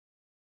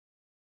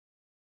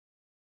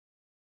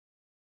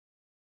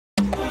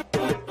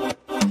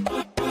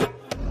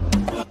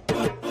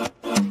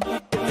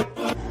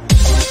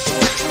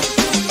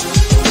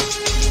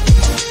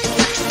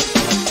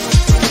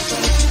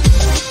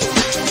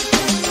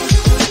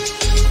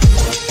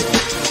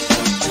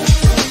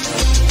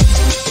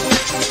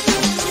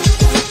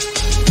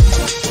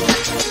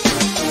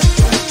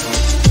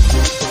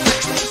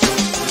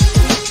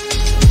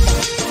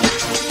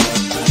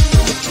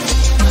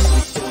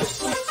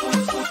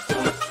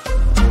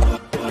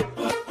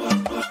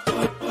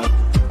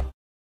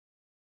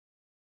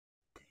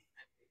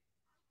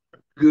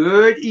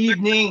Good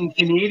evening,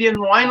 Canadian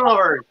wine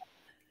lovers,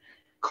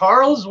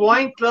 Carl's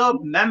Wine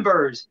Club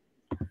members.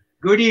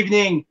 Good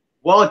evening.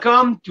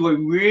 Welcome to a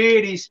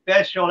really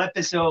special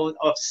episode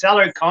of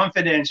Cellar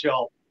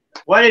Confidential.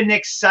 What an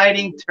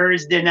exciting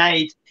Thursday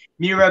night.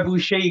 Mira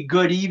Boucher,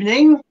 good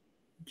evening.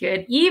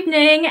 Good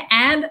evening,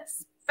 and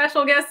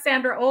special guest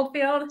Sandra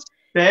Oldfield.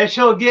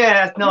 Special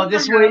guest. No,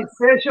 this way,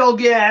 special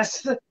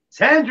guest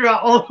Sandra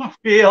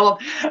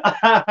Oldfield,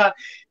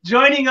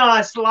 joining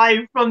us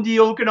live from the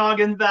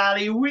Okanagan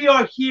Valley. We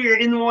are here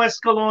in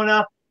West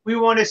Kelowna. We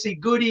want to say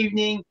good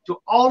evening to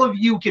all of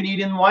you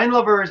Canadian wine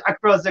lovers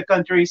across the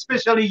country,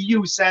 especially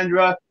you,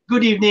 Sandra.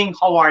 Good evening.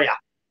 How are you?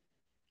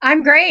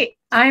 I'm great.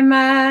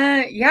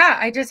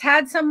 I just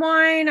had some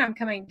wine. I'm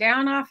coming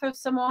down off of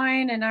some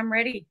wine, and I'm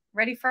ready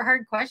for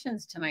hard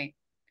questions tonight.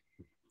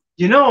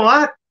 You know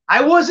what?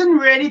 I wasn't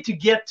ready to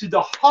get to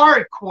the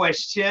hard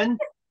question,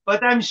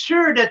 but I'm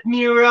sure that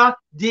Mira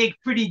dig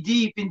pretty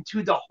deep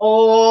into the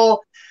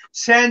whole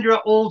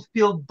Sandra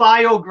Oldfield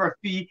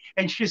biography,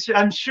 and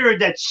I'm sure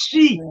that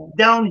she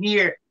down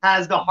here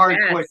has the hard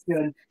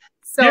question.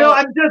 So, you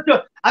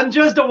know, I'm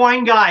just a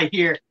wine guy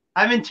here.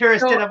 I'm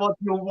interested about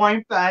your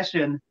wine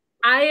passion.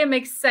 I am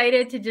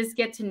excited to just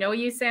get to know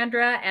you,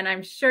 Sandra, and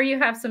I'm sure you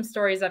have some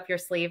stories up your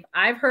sleeve.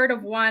 I've heard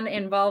of one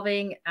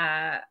involving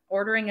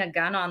ordering a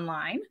gun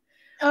online.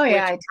 Oh,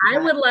 yeah. I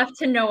would love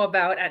to know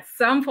about at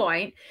some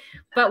point.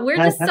 But we're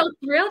just so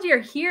thrilled you're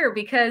here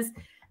because,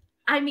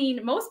 I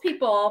mean, most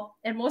people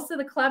and most of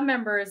the club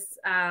members,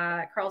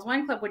 Carl's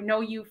Wine Club, would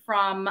know you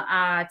from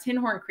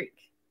Tinhorn Creek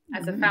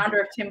as a founder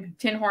of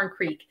Tinhorn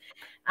Creek.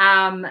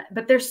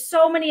 But there's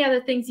so many other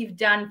things you've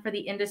done for the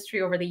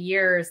industry over the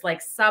years,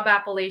 like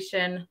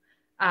sub-appellation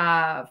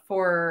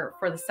for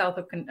the South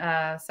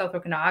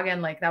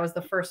Okanagan. Like that was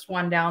the first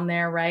one down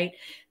there, right?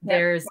 Yep.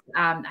 There's,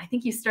 I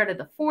think you started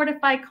the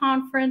Fortify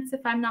conference, if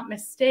I'm not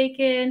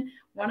mistaken.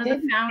 One of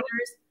the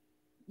founders.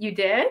 You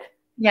did?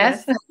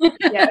 Yes.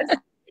 Yes.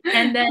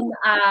 And then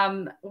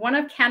one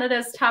of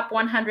Canada's top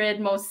 100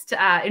 most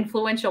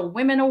influential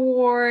women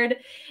award,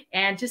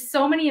 and just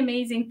so many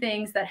amazing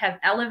things that have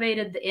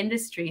elevated the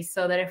industry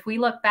so that if we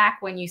look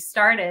back when you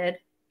started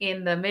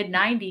in the mid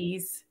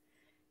 90s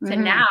to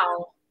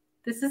now,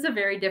 this is a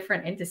very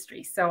different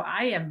industry. So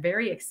I am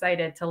very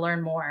excited to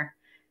learn more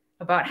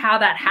about how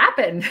that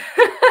happened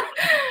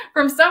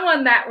from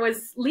someone that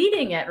was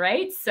leading it,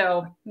 right?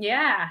 So,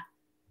 yeah.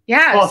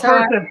 Yeah. Well,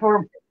 so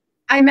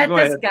I met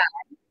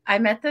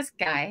this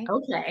guy.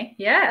 Okay.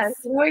 Yes.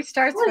 It always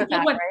starts with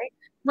that, right?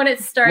 When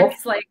it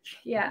starts,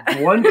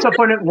 Once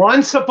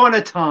upon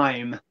a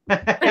time.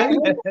 I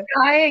was a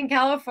guy in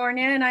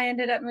California, and I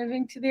ended up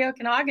moving to the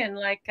Okanagan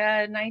like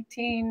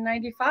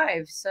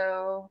 1995.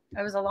 So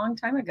that was a long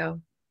time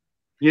ago.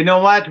 You know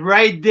what?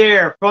 Right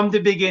there, from the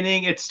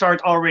beginning, it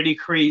started already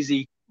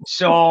crazy.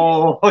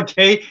 So,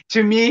 okay,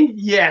 to me,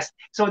 yes.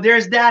 So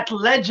there's that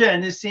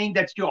legend is saying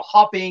that you're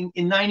hopping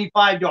in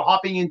 95, you're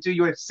hopping into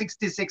your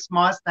 66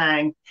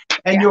 Mustang,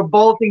 and you're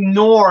bolting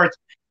north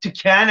to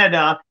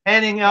Canada,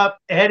 heading up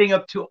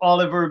to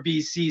Oliver,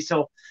 BC.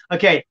 So,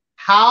 okay,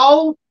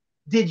 how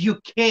did you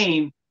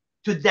came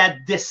to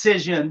that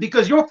decision?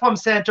 Because you're from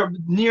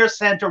near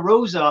Santa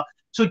Rosa.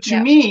 So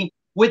to me,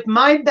 with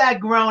my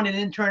background in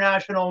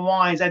international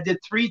wines, I did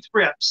 3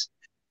 trips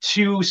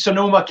to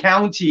Sonoma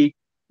County,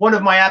 one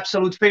of my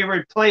absolute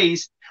favorite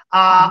places.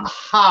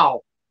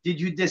 How did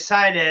you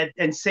decide it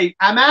and say,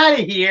 I'm out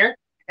of here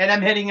and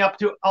I'm heading up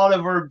to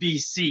Oliver,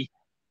 BC?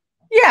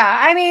 Yeah,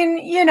 I mean,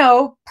 you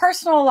know,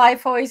 personal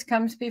life always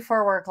comes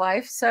before work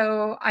life.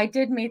 So I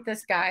did meet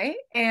this guy,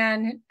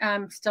 and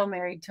I'm still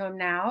married to him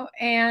now.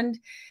 And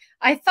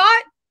I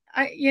thought,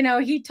 you know,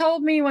 he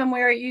told me when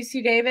we were at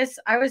UC Davis,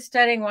 I was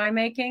studying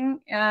winemaking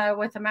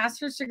with a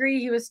master's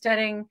degree. He was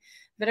studying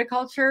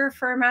viticulture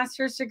for a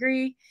master's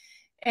degree.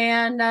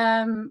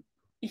 And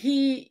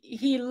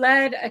he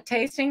led a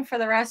tasting for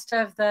the rest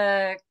of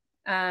the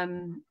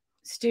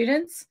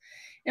students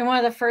in one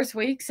of the first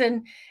weeks,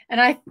 and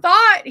I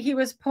thought he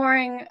was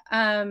pouring.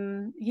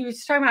 He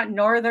was talking about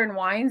northern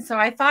wines, so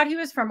I thought he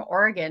was from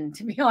Oregon,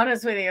 to be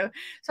honest with you.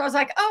 So I was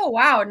like, "Oh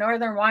wow,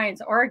 northern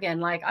wines, Oregon!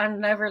 Like I'm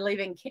never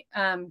leaving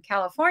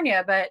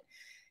California, but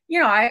you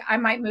know, I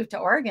might move to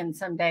Oregon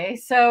someday."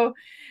 So,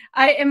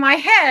 in my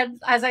head,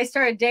 as I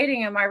started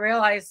dating him, I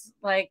realized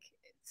like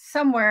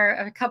somewhere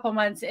a couple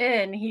months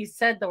in, he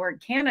said the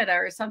word Canada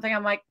or something.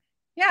 I'm like,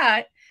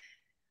 "Yeah.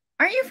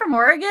 Aren't you from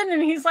Oregon?"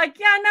 And he's like,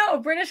 "Yeah, no,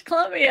 British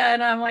Columbia."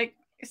 And I'm like,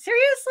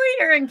 "Seriously?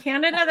 You're in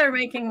Canada? They're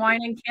making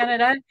wine in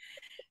Canada?"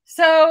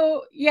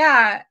 So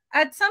yeah,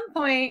 at some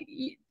point,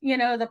 you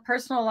know, the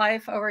personal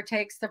life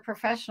overtakes the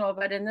professional.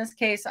 But in this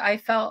case, I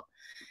felt,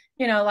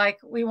 you know, like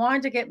we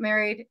wanted to get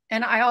married.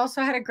 And I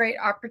also had a great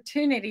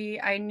opportunity,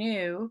 I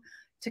knew,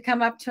 to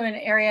come up to an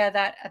area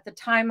that at the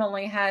time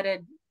only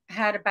had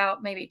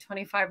about maybe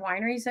 25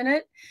 wineries in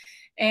it.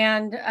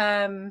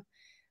 And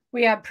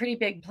we had pretty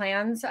big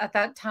plans at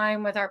that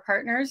time with our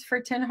partners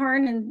for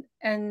Tinhorn.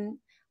 And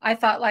I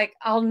thought, like,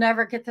 I'll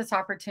never get this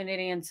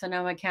opportunity in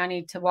Sonoma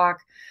County to walk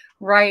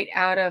right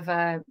out of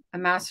a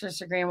master's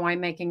degree in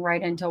winemaking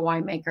right into a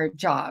winemaker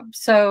job.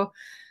 So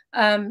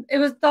it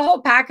was, the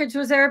whole package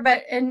was there,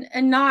 but and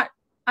not,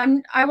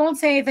 I won't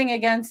say anything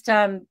against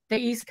the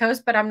East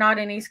Coast, but I'm not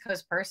an East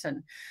Coast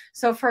person.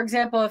 So for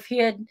example, if he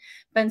had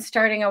been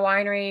starting a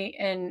winery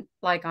in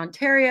like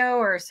Ontario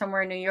or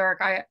somewhere in New York,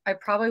 I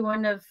probably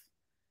wouldn't have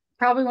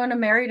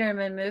married him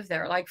and moved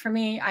there. Like for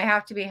me, I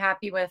have to be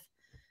happy with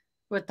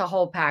the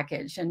whole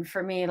package. And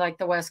for me, like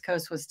the West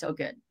Coast was still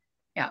good.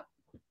 Yeah.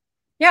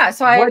 Yeah.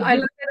 So I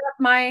loaded up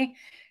my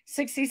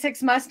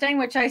 66 Mustang,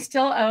 which I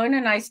still own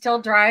and I still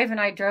drive, and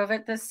I drove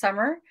it this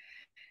summer.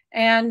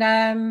 And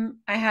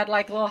I had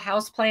like little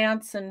house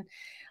plants, and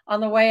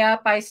on the way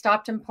up, I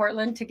stopped in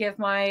Portland to give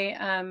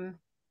my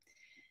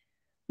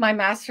my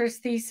master's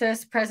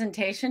thesis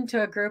presentation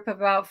to a group of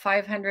about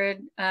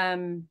 500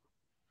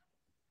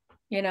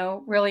 you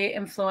know, really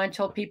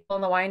influential people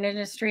in the wine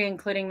industry,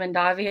 including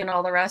Mondavi, and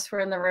all the rest were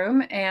in the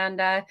room. And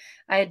I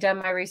had done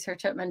my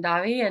research at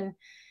Mondavi,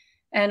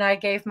 and I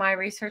gave my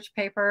research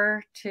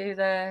paper to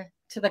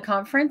the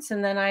conference,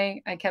 and then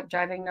I kept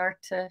driving north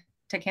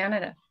to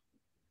Canada.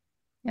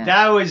 Yeah.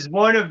 That was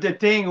one of the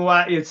things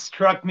what it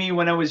struck me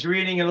when I was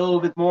reading a little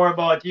bit more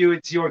about you.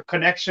 It's your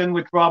connection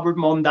with Robert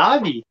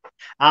Mondavi.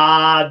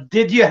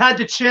 Did you have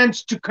the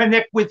chance to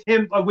connect with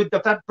him with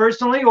the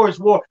personally, or is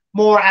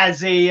more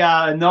as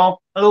a no,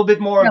 a little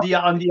bit more of the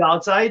on the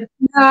outside?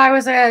 No, I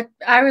was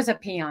a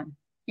peon.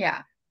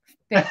 Yeah,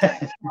 big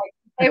time.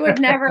 They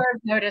would never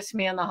have noticed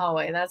me in the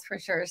hallway, that's for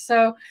sure.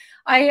 So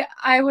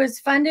I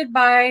was funded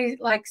by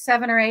like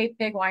 7 or 8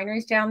 big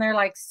wineries down there,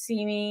 like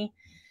Simi,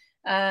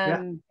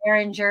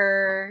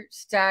 Behringer,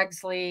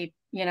 Stag's Leap,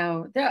 you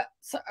know,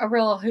 that's a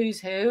real who's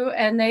who.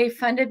 And they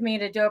funded me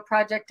to do a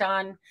project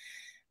on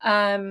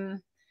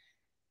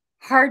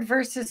hard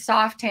versus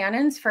soft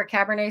tannins for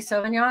Cabernet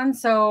Sauvignon.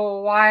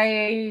 So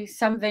why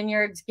some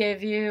vineyards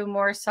give you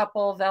more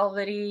supple,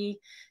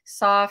 velvety,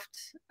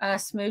 soft,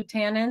 smooth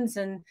tannins,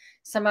 and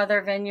some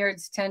other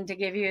vineyards tend to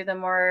give you the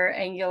more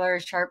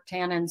angular, sharp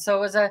tannins. So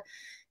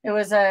it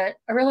was a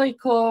really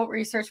cool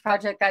research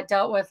project that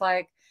dealt with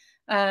like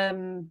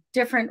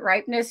different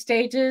ripeness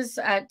stages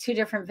at 2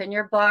 different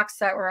vineyard blocks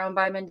that were owned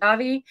by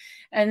Mondavi.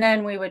 And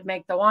then we would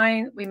make the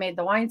wine. We made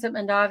the wines at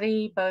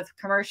Mondavi, both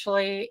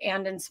commercially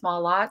and in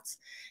small lots.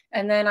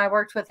 And then I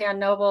worked with Ann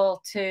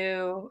Noble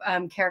to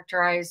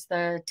characterize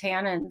the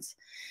tannins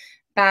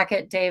back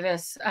at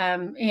Davis.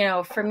 You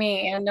know, for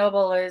me, Ann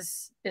Noble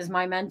is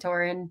my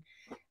mentor,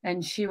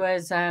 and she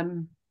was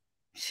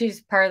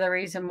she's part of the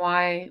reason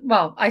why,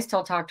 well, I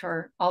still talk to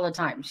her all the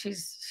time.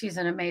 She's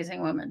an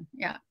amazing woman.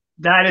 Yeah.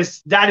 That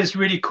is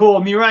really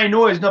cool. Mira, I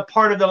know it's not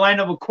part of the line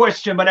of a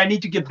question, but I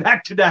need to get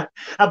back to that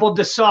about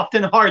the soft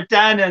and hard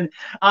tannin.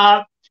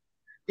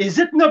 Is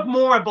it not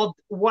more about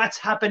what's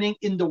happening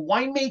in the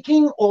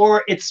winemaking,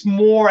 or it's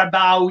more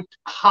about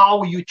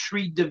how you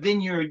treat the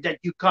vineyard that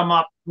you come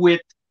up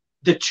with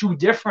the 2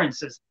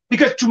 differences?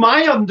 Because to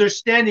my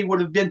understanding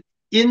would have been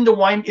in the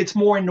wine, it's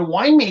more in the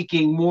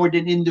winemaking more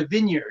than in the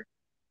vineyard.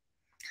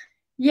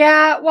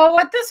 Yeah, well,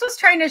 what this was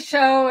trying to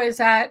show is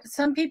that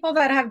some people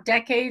that have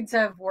decades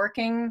of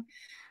working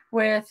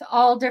with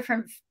all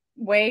different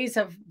ways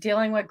of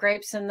dealing with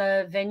grapes in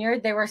the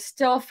vineyard, they were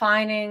still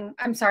finding,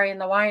 I'm sorry, in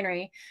the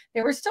winery,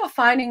 they were still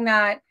finding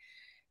that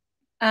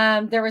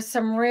there was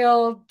some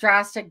real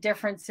drastic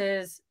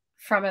differences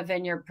from a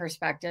vineyard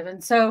perspective.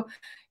 And so,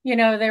 you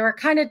know, they were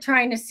kind of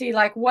trying to see,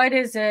 like, what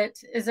is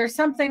it? Is there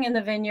something in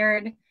the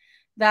vineyard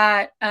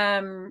that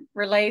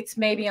relates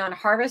maybe on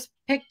harvest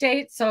pick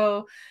date?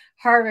 So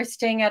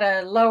harvesting at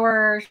a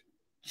lower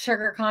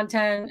sugar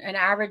content, an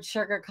average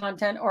sugar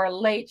content, or a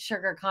late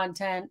sugar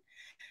content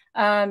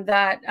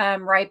that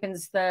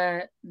ripens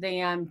the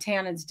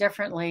tannins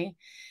differently.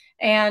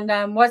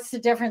 And what's the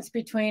difference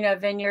between a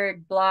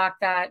vineyard block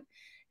that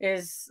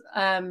is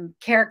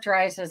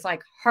characterized as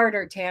like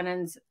harder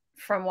tannins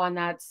from one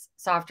that's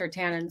softer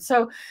tannins?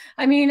 So,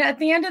 I mean, at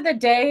the end of the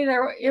day,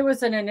 it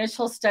was an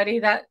initial study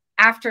that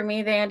after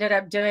me, they ended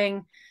up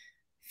doing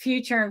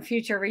future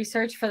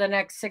research for the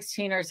next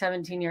 16 or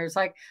 17 years.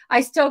 Like, I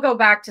still go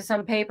back to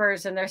some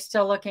papers and they're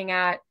still looking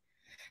at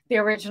the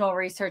original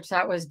research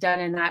that was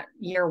done in that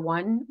year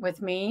 1 with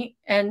me.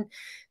 And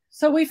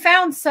so we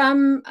found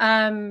some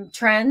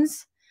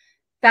trends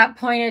that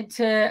pointed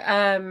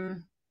to,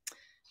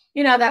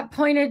 you know,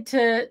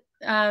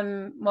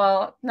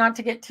 well, not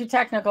to get too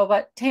technical,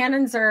 but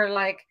tannins are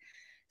like,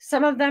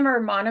 some of them are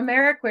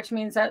monomeric, which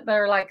means that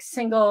they're like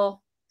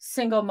single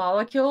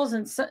molecules,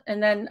 and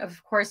then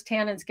of course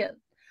tannins get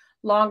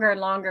longer and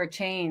longer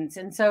chains.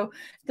 And so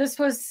this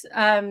was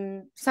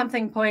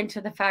something pointing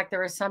to the fact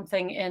there was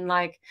something in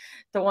like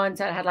the ones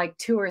that had like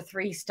 2 or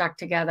 3 stuck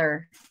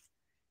together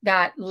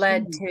that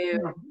led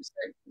to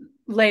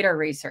later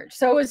research.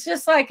 So it was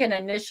just like an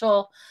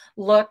initial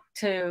look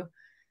to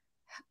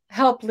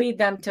help lead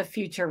them to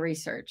future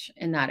research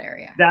in that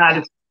area. That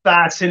is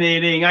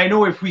fascinating. I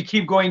know if we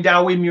keep going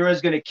that way,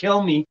 Mira's going to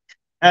kill me.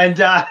 And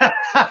right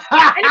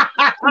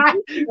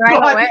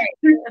away.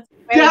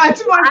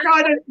 That's my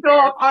kind of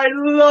stuff. I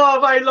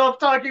love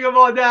talking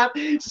about that.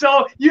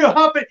 So you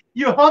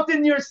hopped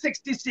in your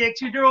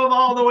 66, you drove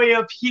all the way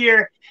up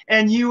here,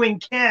 and you in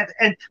Kent.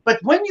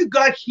 But when you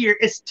got here,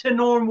 is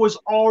Tinhorn was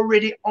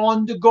already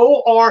on the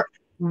go, or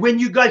when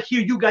you got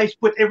here, you guys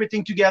put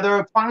everything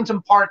together, found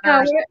some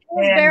partners? No, it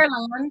was bare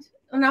land.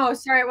 No,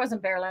 sorry, it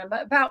wasn't bare land,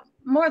 but about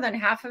more than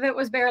half of it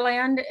was bare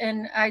land,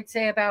 and I'd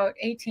say about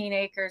 18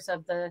 acres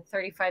of the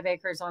 35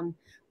 acres on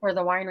where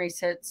the winery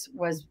sits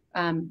was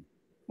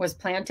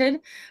planted.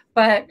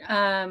 But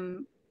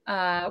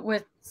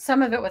with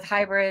some of it with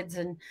hybrids,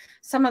 and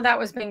some of that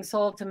was being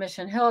sold to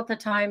Mission Hill at the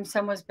time.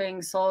 Some was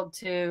being sold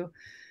to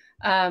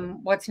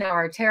what's now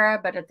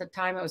Arterra, but at the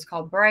time it was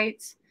called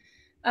Brights.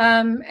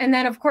 And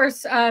then, of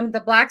course,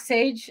 the Black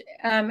Sage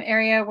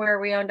area where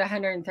we owned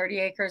 130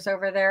 acres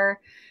over there,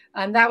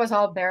 that was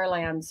all bare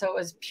land. So it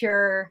was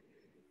pure,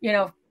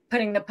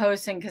 putting the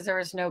posts in because there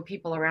was no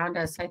people around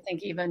us. I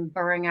think even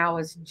Burringau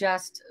was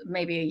just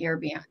maybe a year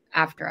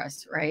after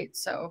us, right?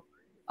 So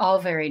all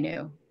very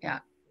new. Yeah.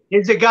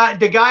 Is the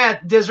guy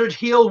at Desert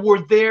Hill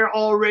were there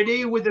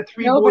already with the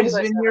Three Boys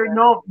Vineyard?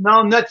 No,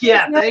 not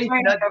yet. No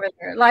over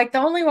there. Like the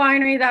only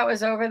winery that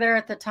was over there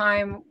at the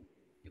time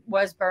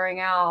was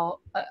Burringau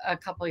a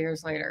couple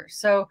years later.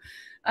 So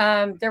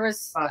there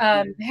was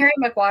Harry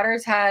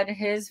McWaters had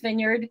his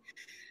vineyard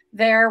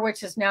there,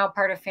 which is now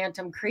part of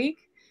Phantom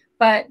Creek,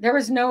 but there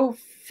was no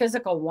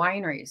physical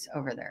wineries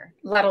over there,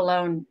 let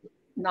alone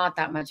not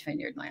that much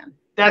vineyard land.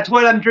 That's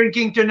what I'm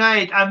drinking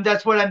tonight.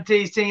 That's what I'm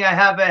tasting. I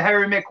have a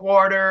Harry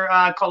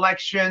McWater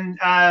collection,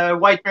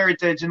 White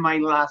Heritage in my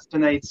glass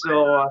tonight.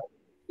 So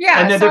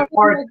yeah, another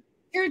part.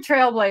 True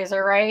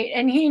trailblazer, right?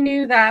 And he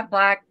knew that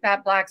Black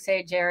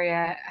Sage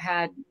area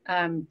had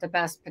the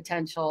best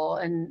potential.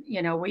 And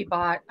we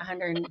bought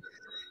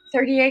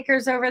 130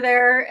 acres over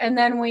there, and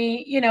then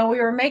we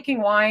were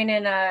making wine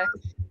in a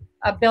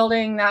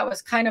building that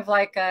was kind of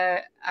like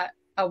a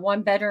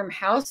one-bedroom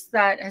house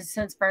that has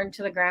since burned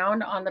to the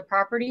ground on the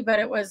property, but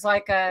it was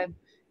like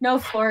no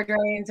floor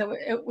drains.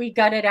 We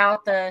gutted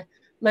out the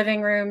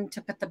living room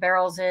to put the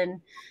barrels in.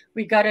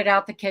 We gutted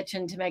out the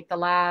kitchen to make the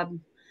lab.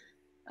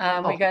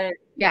 We got it.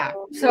 Yeah.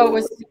 So it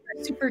was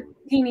super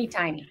teeny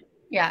tiny.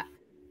 Yeah.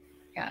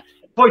 Yeah.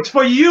 But it's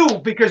for you,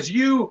 because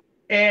you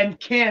and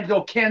Ken in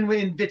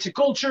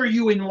viticulture,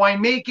 you in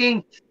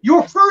winemaking,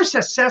 your first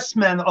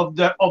assessment of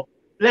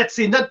let's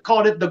say, not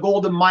call it the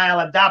golden mile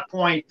at that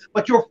point,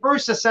 but your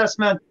first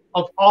assessment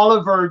of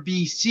Oliver,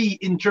 BC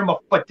in terms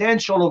of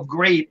potential of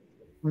grape.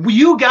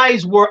 You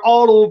guys were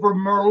all over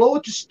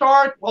Merlot to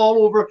start,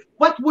 all over.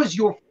 What was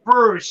your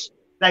first,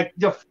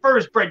 the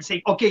first bread to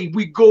say, okay,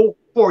 we go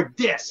for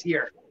this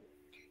here?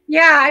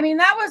 Yeah, I mean,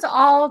 that was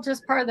all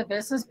just part of the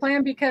business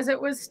plan, because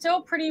it was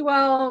still pretty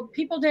well,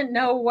 people didn't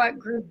know what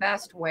grew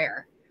best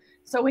where.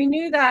 So we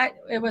knew that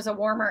it was a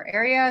warmer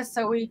area.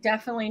 So we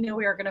definitely knew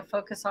we were going to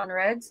focus on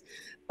reds.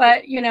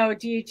 But,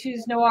 do you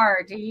choose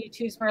Noir? Do you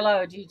choose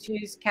Merlot? Do you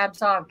choose Cab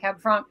Sauv, Cab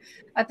Franc?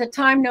 At the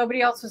time,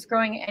 nobody else was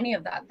growing any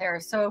of that there.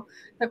 So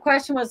the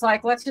question was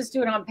let's just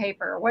do it on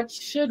paper. What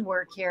should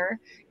work here,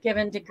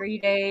 given degree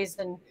days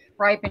and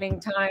ripening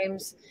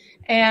times?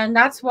 And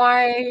that's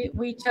why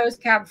we chose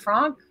Cab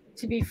Franc,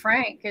 to be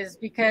frank, is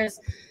because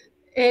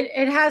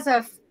it has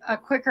a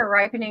quicker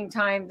ripening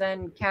time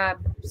than Cab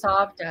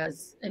Sauv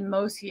does in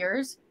most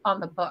years on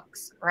the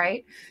books,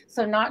 right?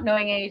 So not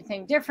knowing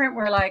anything different,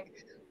 we're like,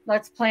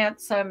 let's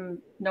plant some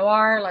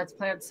Noir, let's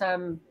plant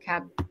some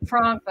Cab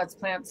Franc, let's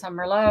plant some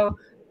Merlot,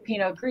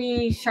 Pinot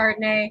Gris,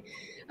 Chardonnay.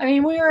 I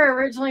mean, we were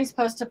originally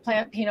supposed to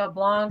plant Pinot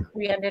Blanc.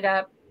 We ended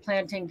up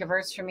planting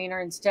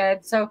Gewürztraminer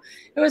instead. So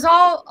it was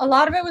a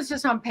lot of it was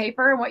just on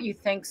paper and what you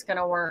think's going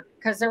to work,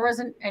 because there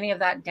wasn't any of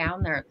that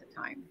down there at the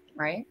time,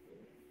 right?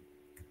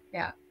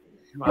 Yeah.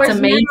 Wow. It's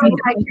amazing.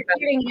 You're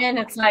getting in,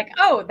 it's like,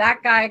 oh,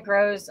 that guy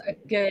grows a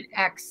good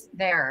X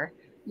there.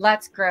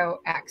 Let's grow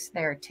X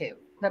there too.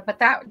 But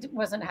that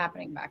wasn't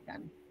happening back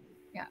then.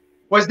 Yeah.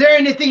 Was there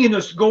anything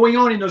going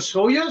on in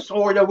Osoyoos,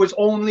 or that was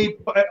only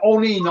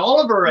in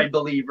Oliver, I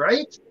believe,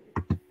 right?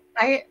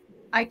 I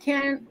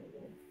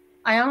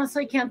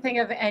honestly can't think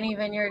of any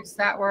vineyards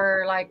that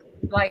were like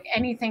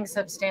anything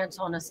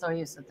substantial in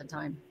Osoyoos at the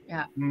time.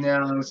 Yeah.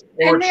 No.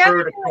 And the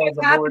other thing that was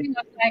happening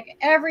was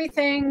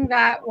everything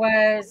that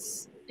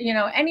was,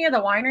 any of the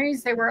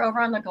wineries, they were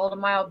over on the Golden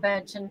Mile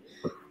bench. And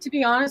to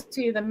be honest with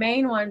you, the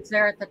main ones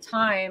there at the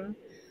time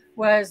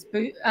was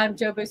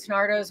Joe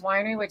Busnardo's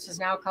winery, which is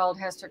now called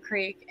Hester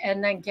Creek,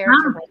 and then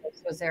Garrett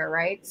was there,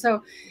 right?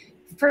 So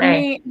for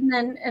me,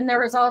 and there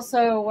was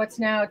also what's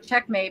now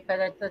Checkmate, but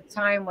at the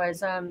time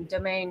was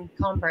Domaine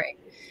Cambrai.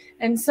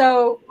 And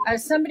so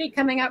as somebody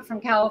coming up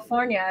from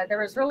California, there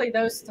was really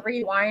those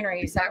three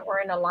wineries that were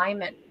in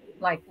alignment,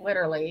 like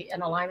literally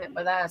in alignment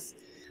with us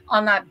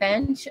on that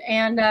bench.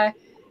 And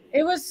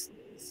it was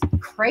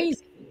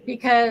crazy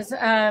because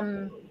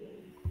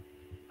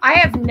I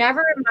have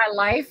never in my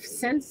life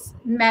since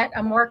met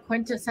a more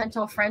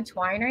quintessential French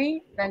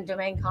winery than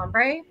Domaine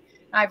Cambrai.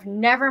 I've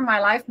never in my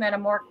life met a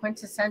more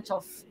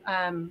quintessential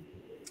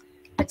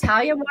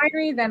Italian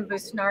winery than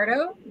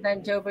Busnardo,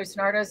 than Joe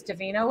Busnardo's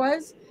Divino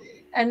was.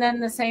 And then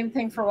the same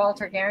thing for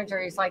Walter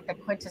Geringer. He's like the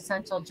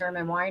quintessential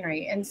German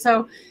winery. And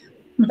so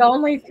the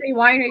only 3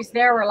 wineries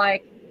there were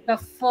like the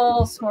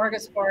full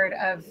smorgasbord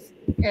of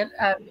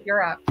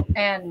Europe.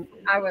 And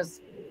I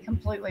was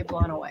completely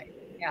blown away,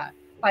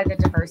 by the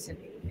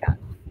diversity. Yeah.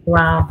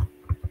 Wow.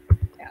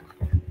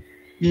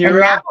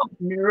 Mira,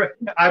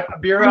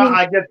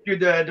 I get you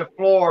the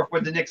floor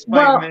for the next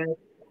 5 minutes.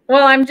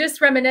 Well, I'm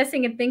just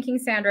reminiscing and thinking,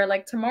 Sandra,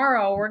 like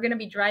tomorrow we're going to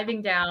be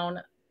driving down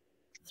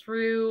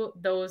through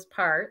those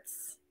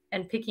parts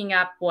and picking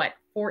up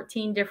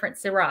 14 different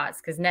Syrahs,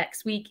 because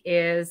next week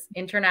is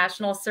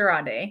International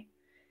Syrah Day.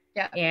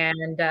 Yeah.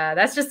 And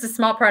that's just a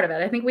small part of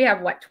it. I think we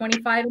have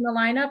 25 in the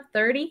lineup,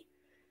 30?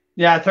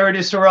 Yeah, 30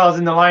 Syrahs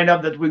in the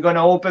lineup that we're going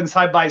to open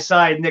side by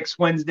side next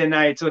Wednesday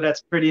night. So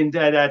that's pretty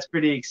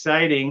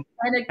exciting.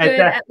 And a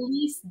good at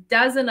least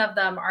dozen of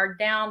them are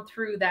down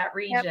through that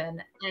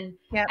region. Yep.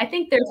 And I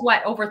think there's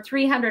over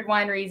 300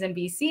 wineries in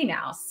BC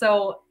now.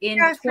 So in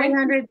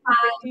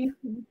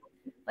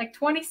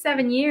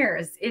 27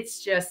 years,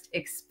 it's just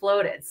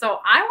exploded.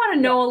 So I want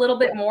to know a little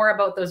bit more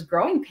about those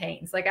growing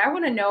pains. Like, I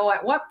want to know,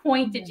 at what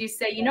point did you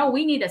say,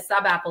 we need a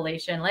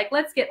sub-appellation? Like,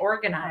 let's get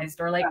organized,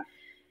 or like,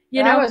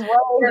 I was way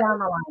down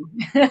the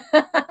line.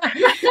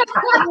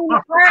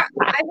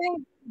 I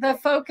think the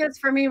focus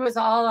for me was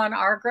all on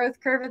our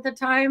growth curve at the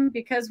time,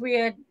 because we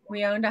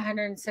owned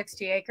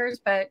 160 acres,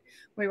 but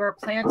we were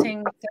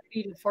planting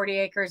 30 to 40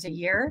 acres a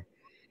year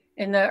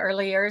in the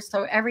early years.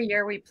 So every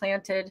year we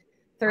planted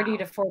 30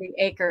 to 40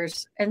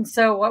 acres. And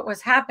so what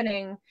was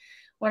happening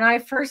when I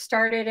first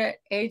started at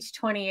age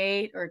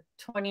 28 or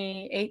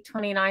 28,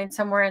 29,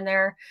 somewhere in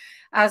there,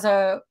 as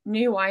a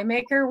new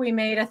winemaker, we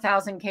made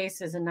 1,000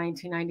 cases in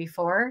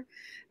 1994.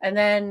 And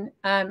then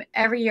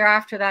every year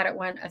after that, it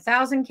went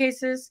 1,000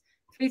 cases,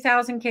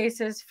 3,000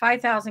 cases,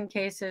 5,000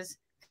 cases,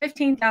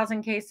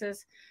 15,000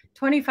 cases,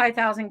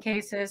 25,000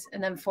 cases,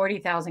 and then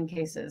 40,000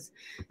 cases.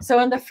 So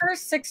in the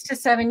first 6 to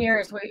 7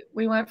 years,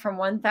 we went from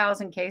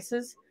 1,000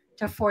 cases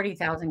to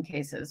 40,000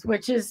 cases,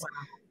 which is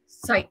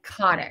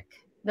psychotic.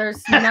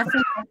 There's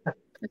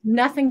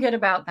nothing good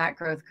about that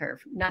growth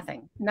curve.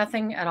 Nothing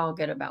at all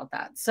good about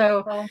that.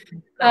 So,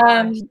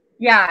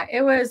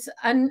 it was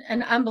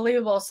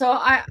unbelievable. So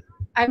I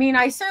mean,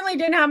 I certainly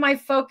didn't have my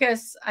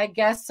focus, I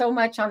guess, so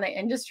much on the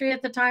industry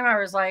at the time. I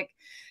was like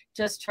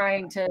just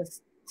trying to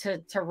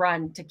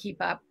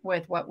keep up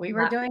with what we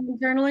were doing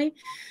internally.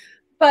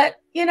 But,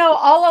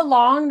 all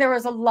along, there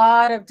was a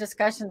lot of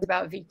discussions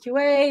about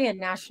VQA and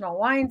national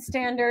wine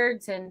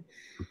standards and,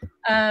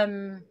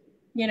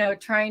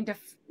 trying to,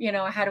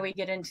 how do we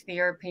get into the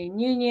European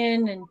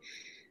Union,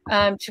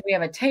 and should we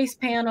have a taste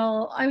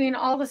panel? I mean,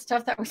 all the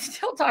stuff that we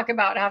still talk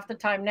about half the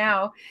time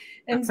now.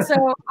 And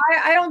so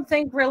I don't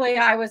think really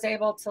I was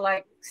able to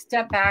like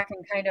step back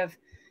and kind of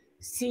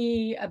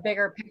see a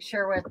bigger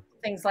picture with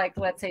things like,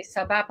 let's say,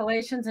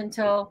 sub-appellations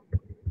until,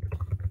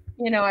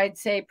 I'd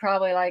say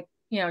probably like,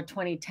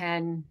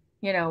 2010.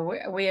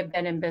 We had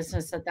been in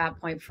business at that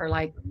point for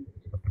like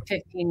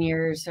 15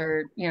 years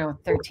or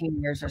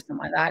 13 years or something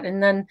like that.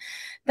 And then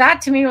that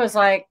to me was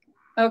like,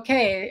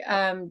 okay,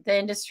 the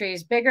industry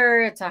is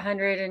bigger. It's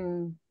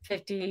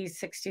 150,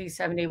 60,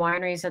 70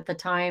 wineries at the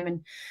time.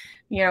 And,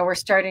 we're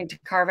starting to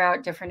carve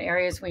out different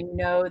areas. We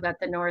know that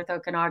the North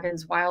Okanagan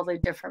is wildly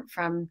different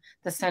from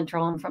the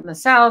Central and from the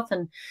South.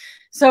 And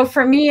so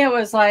for me, it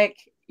was like,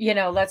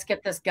 let's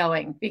get this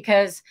going,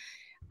 because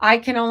I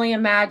can only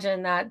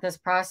imagine that this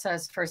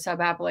process for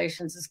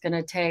sub-appellations is going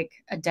to take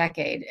a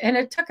decade. And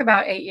it took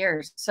about 8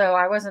 years. So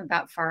I wasn't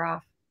that far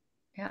off.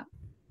 Yeah.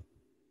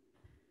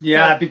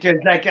 Yeah, because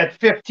like at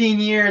 15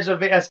 years,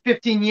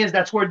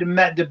 that's where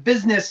the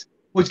business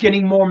was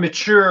getting more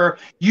mature.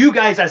 You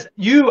guys, as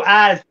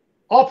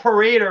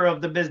operator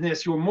of the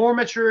business, you were more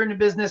mature in the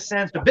business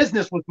sense. The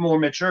business was more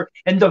mature,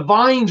 and the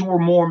vines were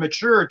more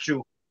mature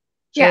too.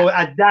 So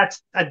at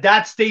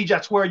that stage,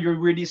 that's where you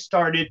really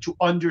started to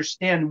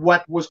understand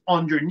what was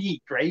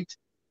underneath, right?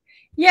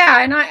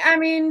 Yeah, and I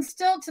mean,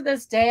 still to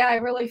this day, I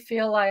really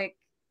feel like,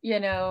 you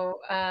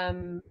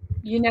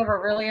never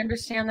really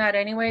understand that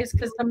anyways,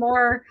 because the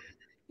more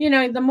you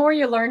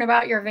learn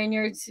about your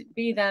vineyards,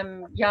 be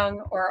them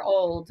young or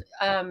old,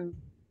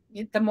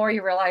 the more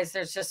you realize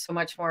there's just so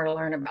much more to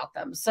learn about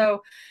them.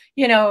 So,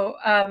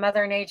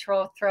 Mother Nature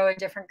will throw a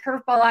different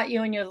curveball at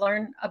you, and you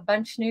learn a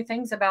bunch of new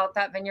things about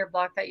that vineyard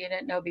block that you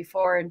didn't know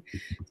before. And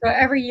so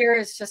every year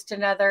is just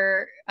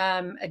another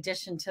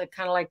addition to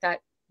kind of like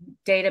that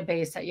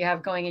database that you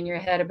have going in your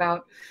head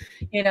about,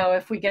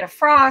 if we get a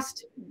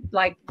frost,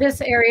 like this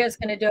area is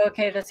going to do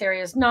okay, this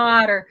area is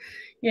not, or,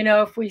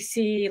 if we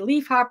see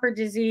leafhopper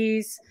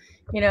disease,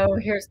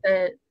 here's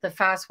the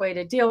fast way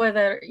to deal with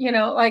it,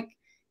 like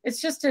it's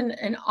just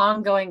an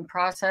ongoing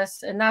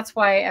process. And that's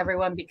why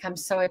everyone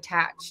becomes so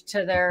attached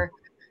to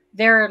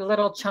their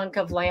little chunk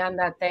of land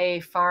that they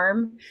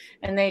farm.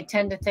 And they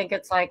tend to think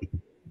it's like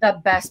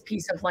the best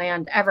piece of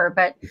land ever.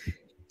 But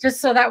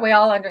just so that we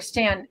all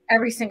understand,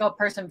 every single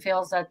person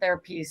feels that their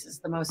piece is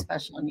the most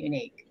special and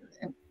unique.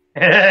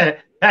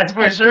 That's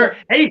for And sure.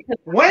 Hey,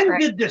 when right.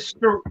 did the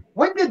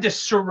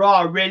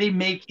Syrah really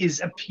make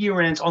his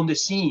appearance on the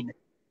scene?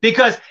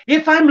 Because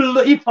if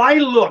I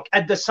look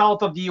at the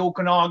south of the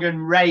Okanagan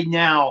right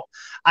now,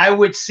 I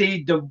would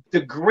say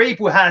the grape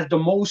who has the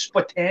most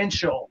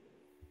potential,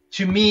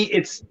 to me,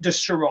 it's the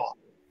Syrah.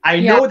 I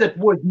Yeah. know that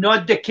was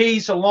not the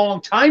case a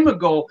long time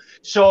ago.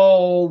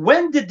 So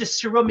when did the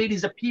Syrah make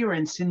his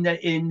appearance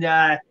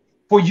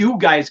for you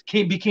guys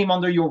became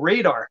under your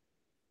radar?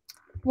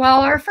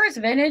 Well, our first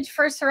vintage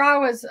for Syrah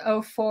was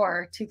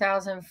 04,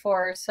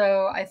 2004.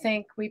 So I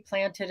think we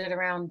planted it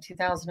around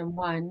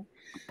 2001.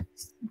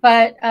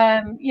 But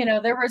you know,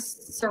 there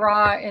was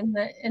Syrah in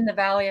the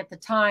valley at the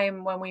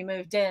time when we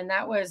moved in.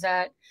 That was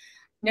at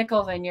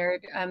Nickel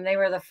Vineyard. They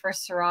were the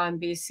first Syrah in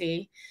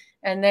BC,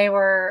 and they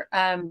were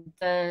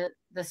the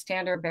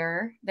standard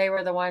bearer. They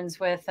were the ones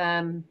with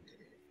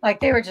like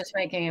they were just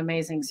making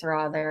amazing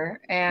Syrah there.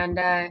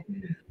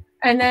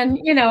 And then,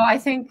 you know,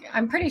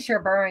 I'm pretty sure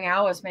Burrowing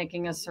Owl was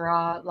making a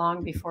Syrah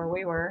long before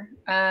we were.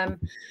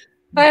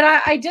 But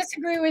I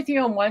disagree with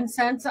you in one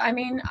sense. I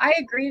mean, I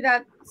agree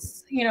that,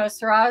 you know,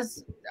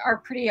 Syrahs are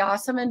pretty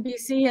awesome in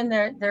BC and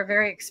they're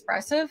very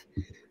expressive.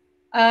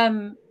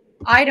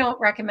 I don't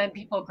recommend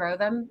people grow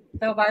them,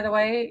 though, by the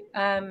way.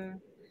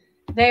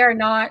 They are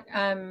not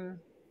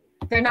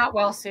they're not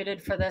well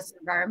suited for this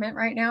environment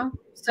right now.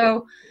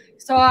 So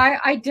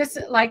I just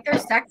like they're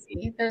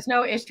sexy. There's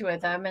no issue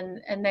with them,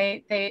 and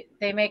they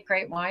make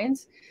great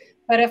wines.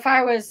 But if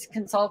I was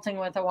consulting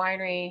with a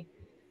winery,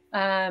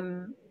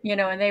 you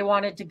know, and they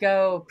wanted to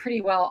go pretty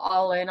well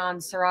all in on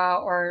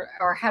Syrah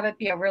or have it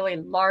be a really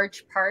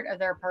large part of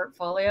their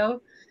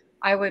portfolio,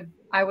 I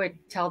would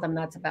tell them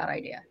that's a bad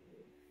idea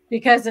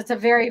because it's a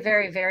very,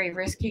 very, very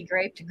risky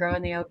grape to grow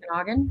in the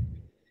Okanagan.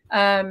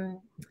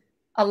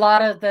 A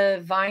lot of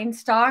the vine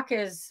stock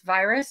is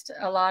virused.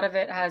 A lot of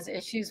it has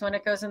issues when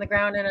it goes in the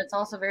ground, and it's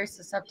also very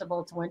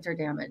susceptible to winter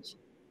damage,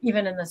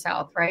 even in the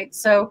South, right?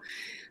 So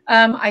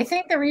I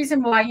think the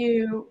reason why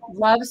you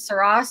love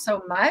Syrah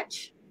so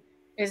much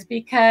is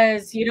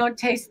because you don't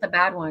taste the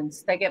bad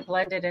ones. They get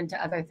blended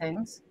into other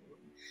things.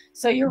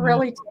 So you're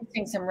really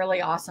tasting some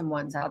really awesome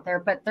ones out there,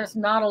 but there's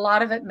not a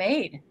lot of it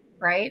made,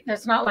 right?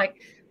 There's not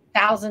like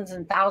thousands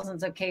and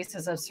thousands of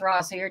cases of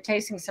Syrah. So you're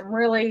tasting some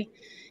really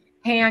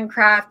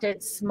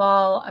handcrafted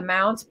small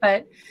amounts.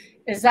 But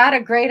is that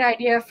a great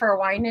idea for a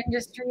wine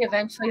industry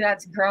eventually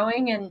that's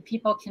growing and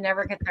people can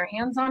never get their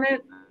hands on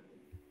it?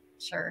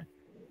 Sure.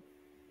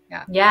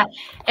 Yeah.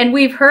 And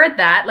we've heard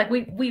that, like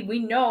we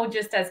know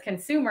just as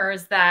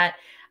consumers that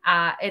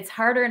it's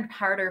harder and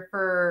harder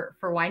for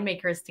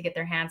winemakers to get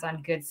their hands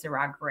on good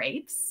Syrah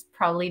grapes,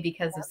 probably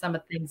because of some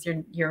of the things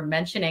you're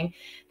mentioning.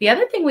 The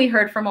other thing we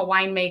heard from a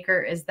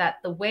winemaker is that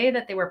the way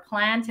that they were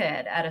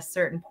planted at a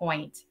certain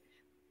point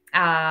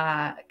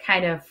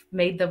kind of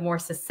made them more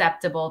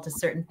susceptible to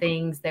certain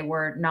things. They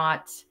were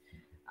not,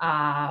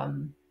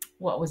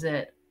 what was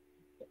it?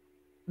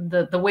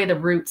 The way the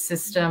root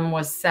system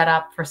was set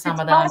up for some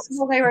of them.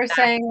 Possible they were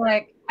saying,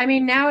 like, I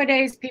mean,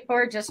 nowadays people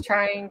are just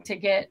trying to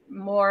get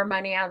more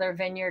money out of their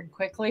vineyard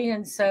quickly,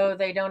 and so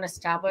they don't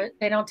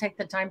take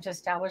the time to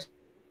establish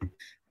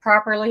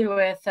properly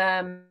with,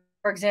 for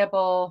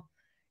example,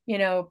 you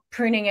know,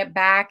 pruning it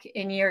back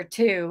in year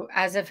 2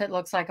 as if it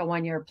looks like a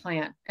 1-year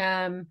plant.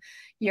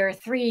 Year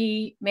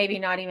 3, maybe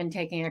not even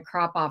taking a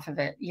crop off of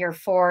it. Year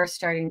 4,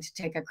 starting to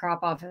take a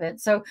crop off of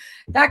it. So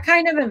that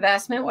kind of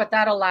investment, what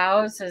that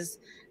allows is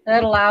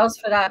that allows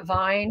for that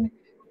vine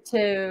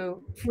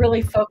to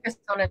really focus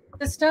on a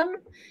system.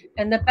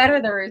 And the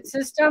better the root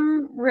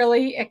system,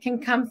 really, it can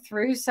come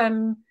through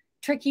some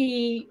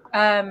tricky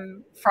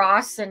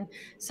frosts and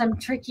some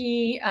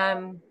tricky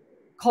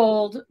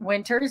cold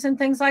winters and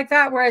things like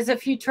that. Whereas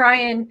if you try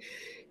and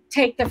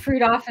take the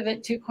fruit off of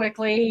it too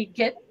quickly,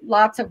 get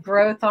lots of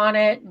growth on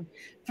it, and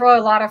throw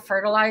a lot of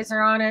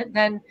fertilizer on it,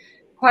 then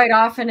quite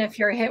often if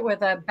you're hit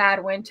with a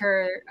bad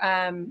winter,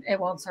 it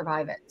won't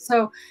survive it.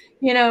 So,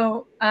 you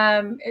know,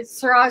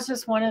 Syrah is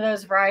just one of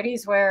those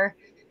varieties where,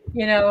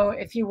 you know,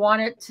 if you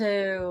want it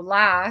to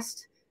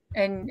last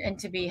and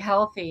to be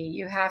healthy,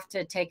 you have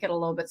to take it a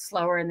little bit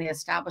slower in the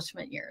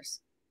establishment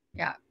years.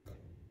 Yeah.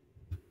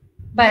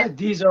 But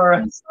these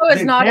are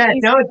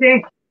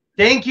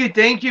thank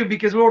you,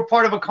 because we were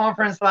part of a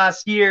conference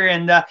last year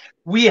and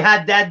we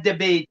had that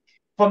debate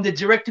from the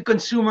direct to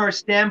consumer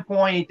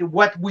standpoint.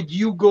 What would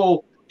you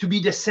go to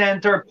be the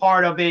center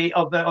part of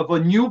a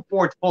new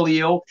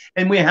portfolio?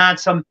 And we had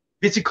some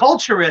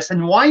viticulturists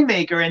and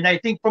winemaker, and I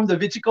think from the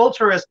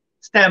viticulturist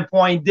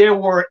standpoint, they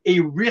were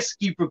a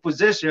risky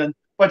proposition.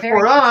 But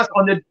for us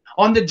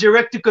on the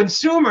direct to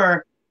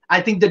consumer,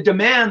 I think the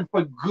demand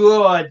for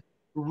good,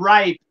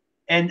 ripe,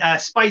 and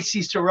spicy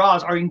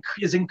Syrahs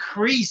is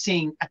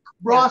increasing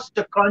across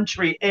the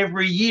country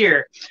every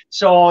year.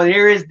 So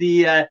there is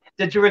the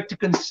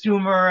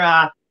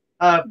direct-to-consumer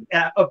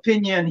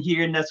opinion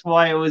here, and that's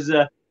why it was.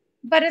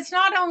 But it's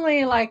not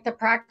only like the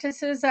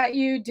practices that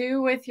you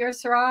do with your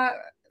Syrah.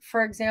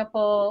 for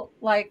example,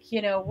 like,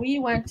 you know, we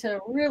went to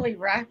really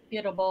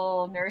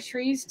reputable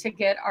nurseries to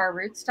get our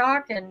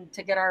rootstock and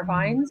to get our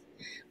vines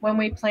when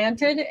we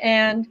planted.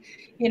 And,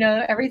 you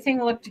know,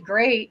 everything looked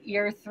great.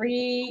 Year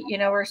 3, you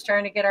know, we're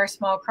starting to get our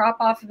small crop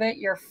off of it.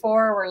 Year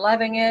 4, we're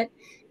loving it.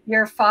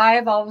 Year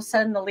 5, all of a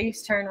sudden the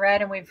leaves turn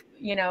red and we've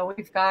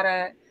got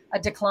a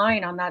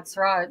decline on that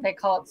Syrah. They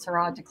call it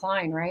Syrah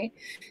decline, right?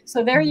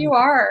 So there you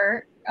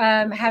are,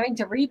 having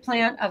to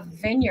replant a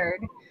vineyard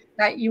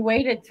that you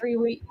waited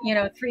 3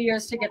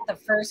 years to get the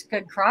first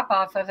good crop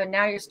off of, and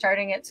now you're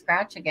starting at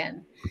scratch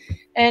again.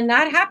 And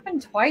that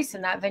happened twice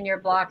in that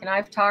vineyard block. And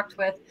I've talked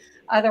with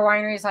other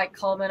wineries like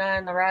Culmina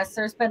and the rest.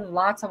 There's been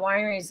lots of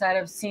wineries that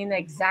have seen the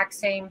exact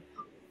same,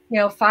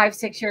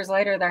 5-6 years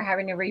later, they're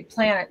having to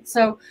replant it.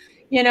 So,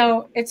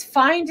 it's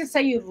fine to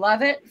say you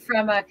love it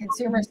from a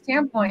consumer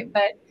standpoint,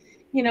 but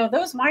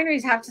those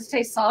wineries have to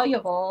stay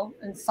soluble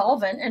and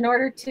solvent in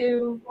order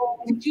to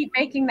keep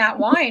making that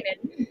wine.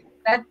 And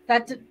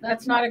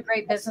that's not a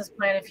great business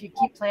plan if you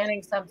keep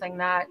planting something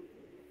that,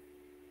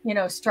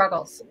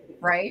 struggles,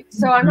 right?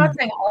 So I'm not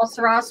saying all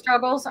Syrah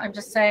struggles. I'm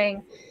just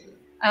saying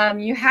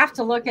you have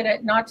to look at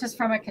it not just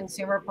from a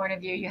consumer point of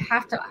view. You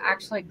have to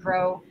actually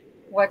grow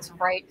what's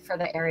right for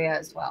the area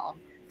as well,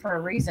 for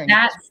a reason.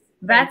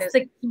 That's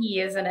the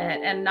key, isn't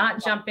it? And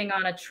not jumping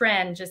on a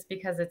trend just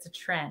because it's a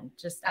trend,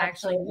 just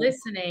actually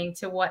listening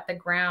to what the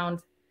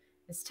ground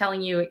is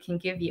telling you it can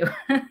give you.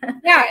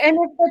 Yeah. And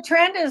if the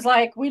trend is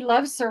like, we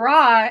love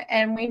Syrah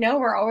and we know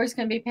we're always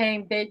going to be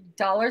paying big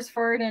dollars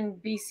for it in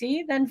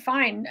BC, then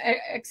fine.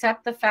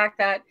 Accept the fact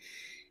that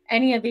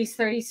any of these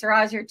 30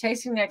 Syrahs you're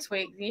tasting next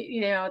week,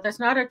 there's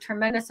not a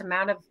tremendous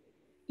amount of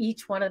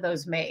each one of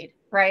those made,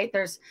 right?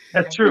 That's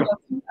true.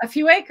 A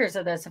few acres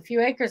of this,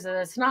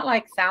 It's not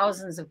like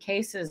thousands of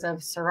cases of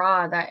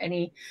Syrah that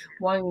any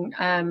one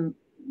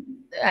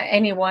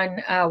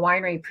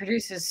winery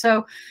produces.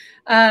 So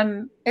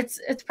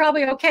it's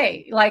probably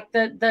okay. Like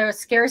the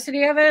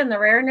scarcity of it and the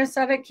rareness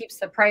of it keeps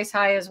the price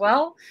high as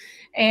well.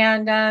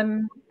 And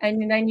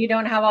then you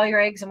don't have all your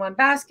eggs in one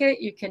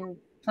basket. You can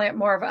plant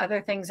more of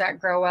other things that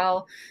grow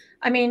well.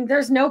 I mean,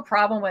 there's no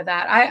problem with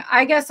that.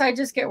 I guess I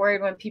just get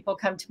worried when people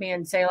come to me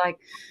and say like,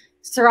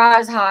 Syrah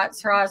is hot,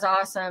 Syrah is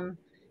awesome.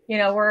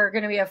 We're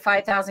going to be a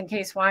 5,000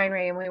 case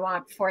winery and we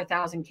want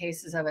 4,000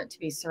 cases of it to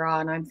be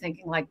Syrah. And I'm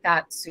thinking like,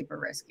 that's super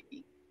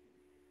risky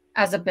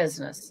as a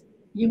business.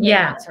 You may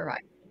not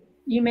survive.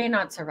 You may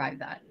not survive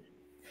that.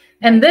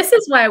 And this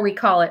is why we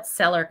call it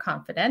Cellar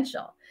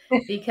Confidential,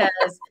 because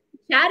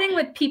chatting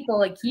with people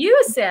like you,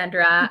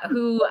 Sandra,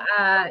 who,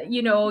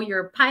 you're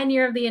a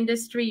pioneer of the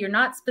industry. You're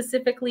not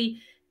specifically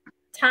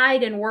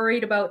tied and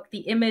worried about the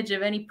image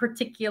of any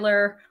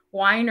particular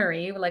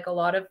winery, like a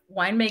lot of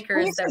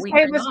winemakers that we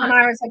was when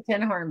I was at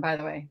Tinhorn, by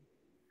the way.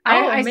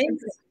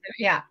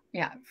 Yeah,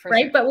 right.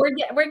 Sure. But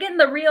we're getting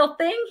the real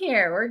thing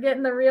here. We're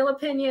getting the real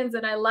opinions,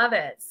 and I love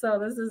it. So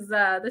this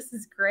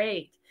is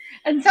great.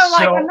 And so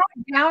I'm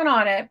not down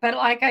on it, but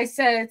like I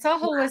said, it's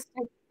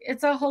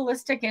a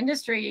holistic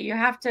industry. You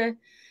have to,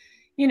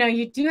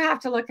 you do have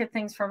to look at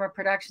things from a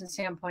production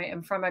standpoint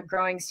and from a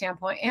growing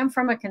standpoint and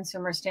from a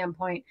consumer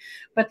standpoint.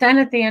 But then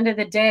at the end of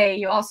the day,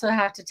 you also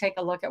have to take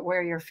a look at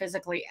where you're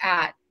physically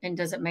at and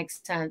does it make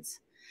sense?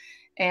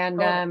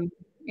 And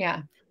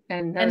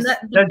And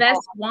the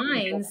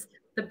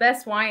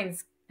best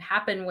wines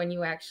happen when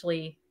you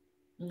actually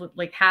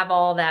like have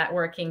all that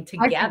working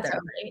together.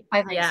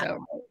 I think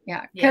so.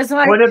 Yeah. Because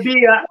would it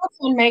be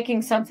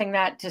making something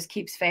that just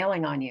keeps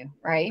failing on you,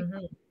 right?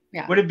 Mm-hmm.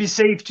 Yeah. Would it be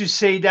safe to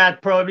say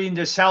that probably in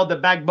the South, the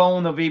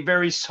backbone of a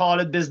very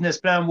solid business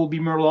plan will be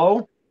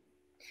Merlot?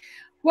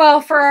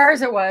 Well, for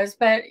ours it was,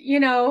 but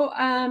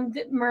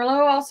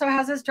Merlot also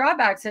has its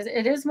drawbacks.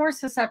 It is more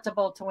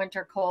susceptible to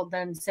winter cold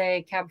than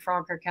say Cab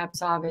Franc or Cab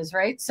Sauv is,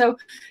 right? So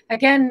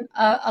again,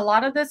 a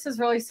lot of this is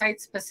really site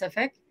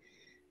specific.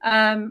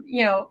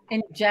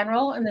 In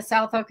general, in the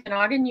South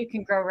Okanagan, you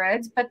can grow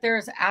reds, but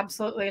there's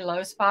absolutely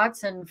low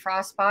spots and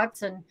frost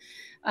spots and,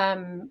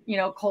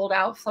 cold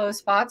outflow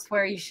spots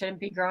where you shouldn't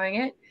be growing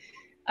it.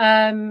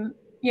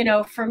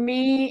 For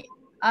me,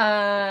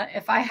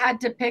 if I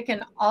had to pick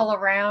an all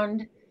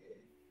around,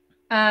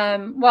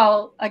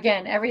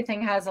 again,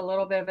 everything has a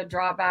little bit of a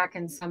drawback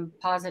and some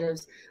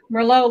positives.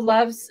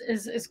 Merlot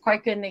is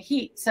quite good in the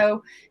heat.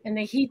 So in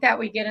the heat that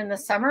we get in the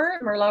summer,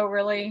 Merlot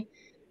really,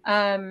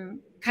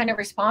 kind of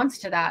responds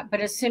to that. But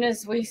as soon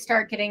as we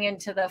start getting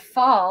into the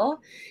fall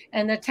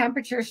and the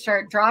temperatures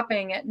start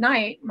dropping at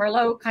night,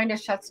 Merlot kind of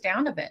shuts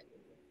down a bit,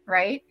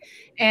 right?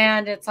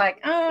 And it's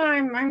like,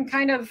 I'm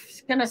kind of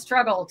going to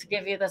struggle to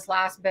give you this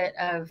last bit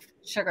of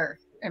sugar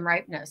and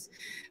ripeness.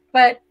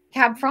 But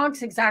Cab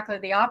Franc's exactly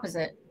the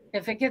opposite.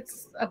 If it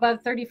gets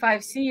above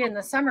 35°C in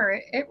the summer,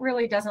 it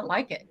really doesn't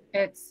like it.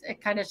 It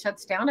kind of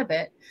shuts down a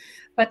bit.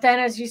 But then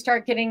as you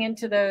start getting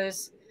into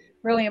those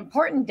really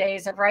important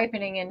days of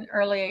ripening in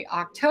early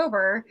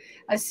October,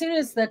 as soon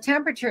as the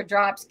temperature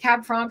drops,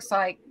 Cab Franc's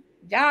like,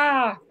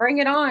 yeah, bring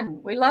it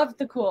on. We love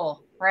the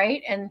cool.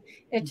 right? And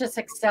it just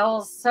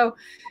excels. So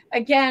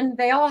again,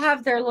 they all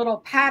have their little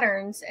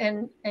patterns,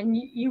 and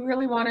you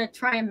really want to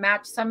try and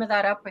match some of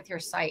that up with your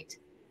site,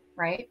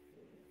 right?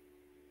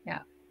 Yeah.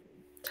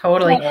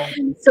 Totally.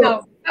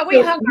 So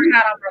we hung our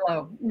hat on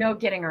Merlot. No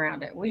getting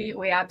around it.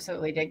 We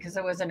absolutely did, because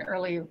it was an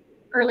early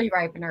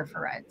ripener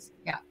for reds.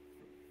 Yeah.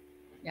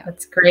 Yeah.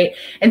 That's great.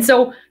 And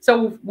so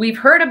we've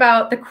heard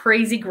about the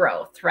crazy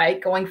growth,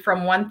 right? Going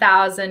from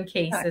 1,000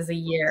 cases a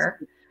year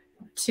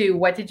to,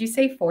 what did you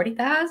say,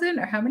 40,000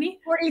 or how many?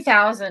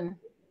 40,000.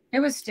 It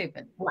was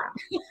stupid. Wow.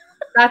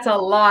 That's a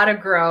lot of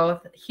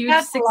growth. Huge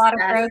That's success. a lot of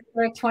growth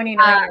for a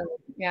 29.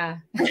 Yeah.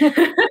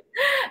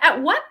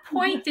 At what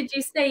point did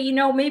you say, you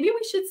know, maybe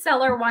we should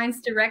sell our wines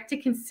direct to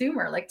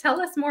consumer? Like, tell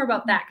us more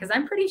about that, because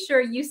I'm pretty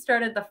sure you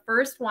started the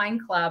first wine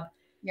club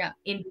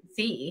in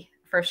BC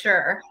for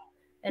sure.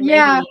 And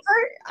I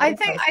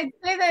think I'd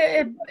say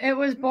that it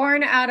was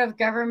born out of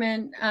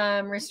government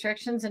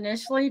restrictions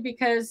initially,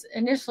 because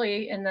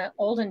initially in the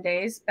olden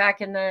days,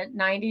 back in the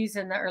 90s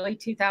and the early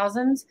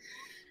 2000s,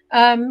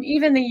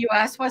 even the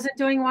US wasn't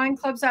doing wine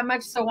clubs that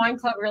much. So wine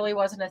club really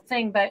wasn't a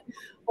thing. But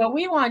what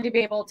we wanted to be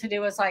able to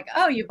do was like,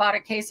 oh, you bought a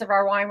case of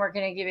our wine, we're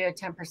going to give you a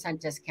 10%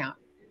 discount.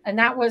 And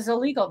that was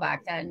illegal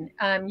back then.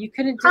 You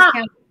couldn't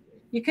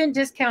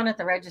discount at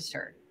the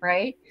register,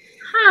 right?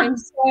 And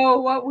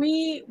so what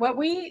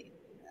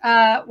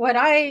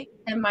I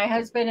and my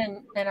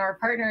husband and our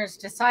partners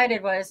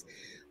decided was,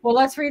 well,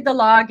 let's read the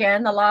law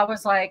again. The law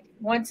was like,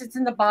 once it's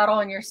in the bottle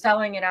and you're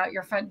selling it out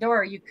your front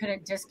door, you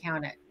couldn't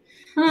discount it.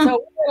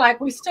 So we're like,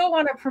 we still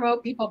want to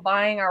promote people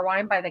buying our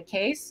wine by the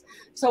case.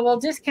 So we'll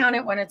discount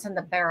it when it's in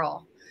the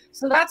barrel.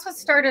 So that's what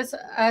started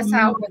us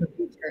out with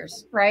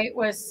futures, right?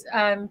 Was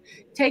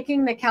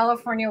taking the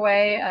California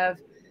way of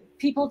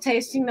people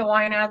tasting the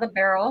wine out of the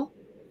barrel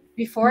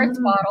before it's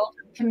bottled,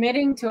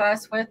 committing to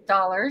us with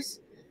dollars,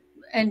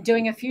 and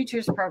doing a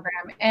futures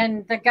program.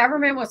 And the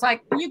government was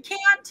like, you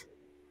can't.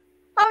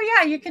 Oh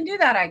yeah, you can do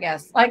that, I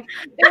guess. Like,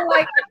 they were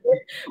like,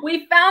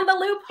 we found the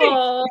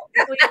loophole.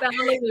 We found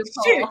the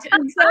loophole. Shoot.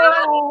 And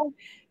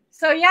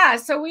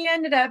so we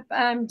ended up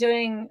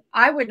doing,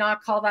 I would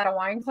not call that a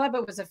wine club.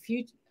 It was a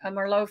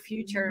Merlot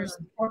futures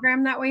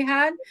program that we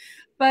had,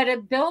 but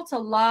it built a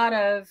lot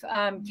of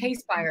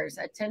case buyers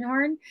at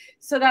Tinhorn,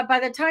 so that by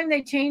the time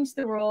they changed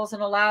the rules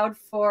and allowed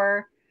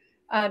for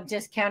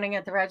discounting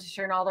at the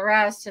register and all the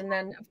rest, and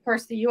then of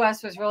course the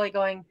US was really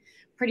going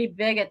pretty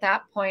big at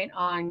that point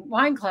on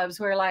wine clubs.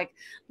 We were like,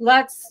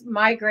 let's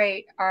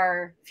migrate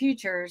our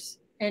futures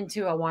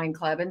into a wine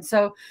club. And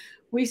so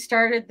we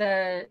started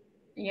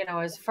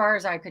as far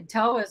as I could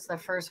tell, was the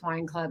first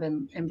wine club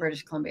in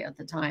British Columbia at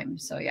the time.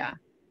 So yeah.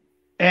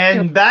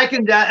 And back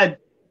in that,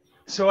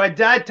 so at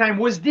that time,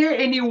 was there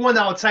anyone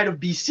outside of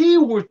BC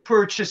who were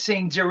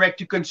purchasing direct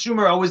to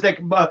consumer? Or was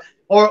like,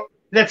 or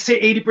let's say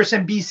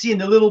 80% BC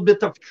and a little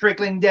bit of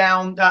trickling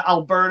down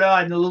Alberta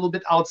and a little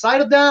bit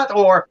outside of that?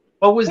 Or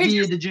what was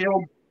the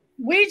jail?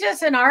 We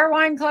just, in our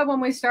wine club, when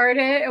we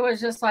started, it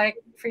was just like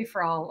free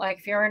for all. Like,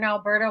 if you're in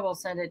Alberta, we'll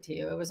send it to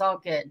you. It was all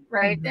good,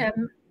 right? And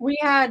we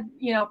had,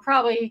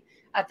 probably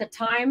at the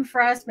time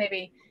for us,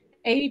 maybe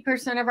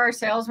 80% of our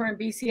sales were in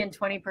BC and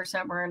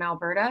 20% were in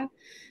Alberta.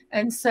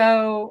 And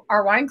so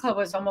our wine club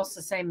was almost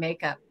the same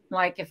makeup.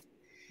 Like, if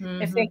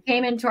they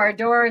came into our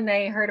door and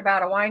they heard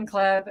about a wine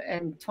club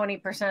and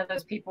 20% of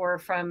those people were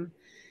from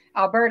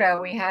Alberta,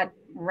 we had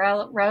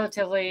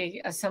relatively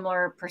a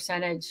similar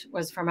percentage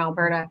was from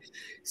Alberta.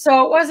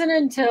 So it wasn't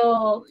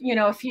until,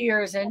 a few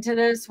years into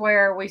this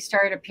where we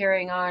started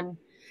appearing on,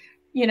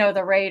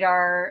 the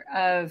radar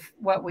of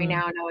what we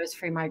now know as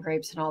Free My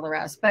Grapes and all the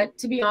rest. But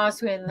to be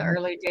honest with you, in the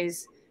early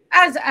days,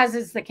 as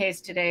is the case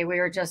today, we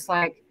were just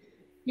like,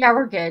 yeah,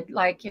 we're good.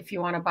 Like, if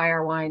you want to buy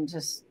our wine,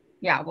 just,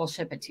 we'll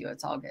ship it to you.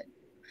 It's all good.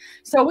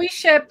 So we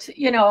shipped,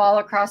 all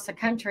across the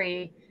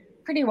country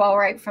pretty well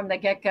right from the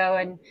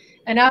get-go.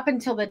 And up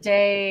until the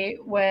day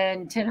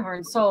when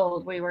Tinhorn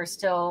sold, we were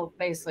still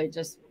basically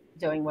just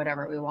doing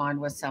whatever we wanted,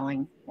 was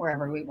selling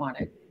wherever we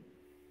wanted.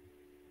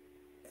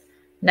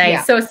 Nice.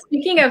 Yeah. So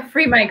speaking of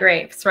Free My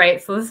Grapes,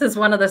 right? So this is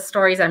one of the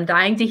stories I'm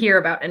dying to hear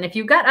about. And if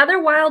you've got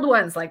other wild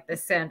ones like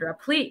this, Sandra,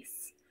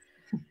 please.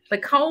 The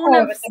cone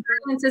of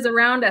silence is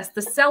around us.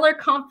 The Cellar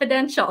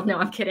Confidential. No,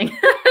 I'm kidding.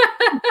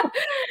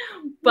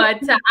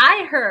 But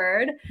I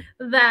heard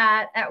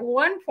that at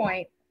one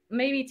point,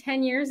 maybe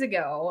 10 years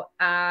ago,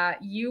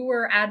 you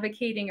were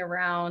advocating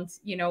around,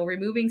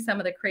 removing some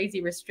of the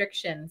crazy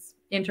restrictions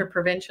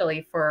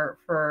interprovincially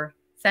for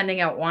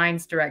sending out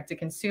wines direct to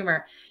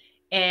consumer.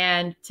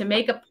 And to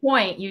make a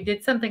point, you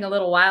did something a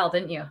little wild,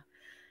 didn't you?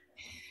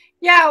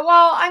 Yeah,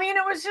 well, I mean,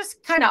 it was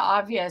just kind of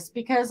obvious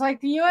because like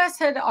the US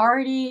had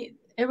already,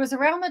 it was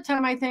around the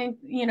time, I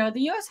think,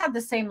 the US had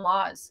the same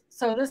laws.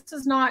 So this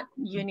is not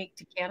unique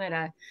to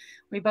Canada.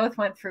 We both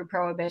went through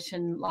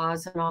prohibition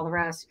laws and all the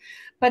rest,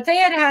 but they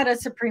had a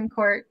Supreme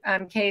Court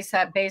case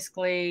that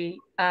basically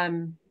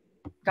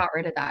got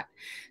rid of that.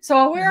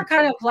 So we were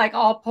kind of like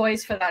all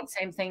poised for that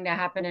same thing to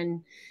happen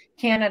in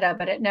Canada,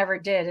 but it never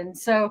did. And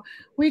so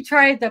we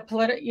tried the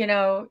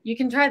you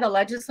can try the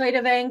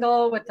legislative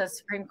angle with the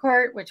Supreme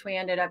Court, which we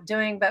ended up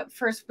doing. But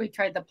first we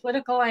tried the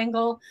political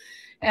angle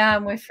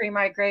with Free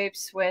My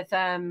Grapes, with,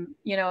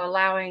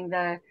 allowing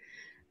the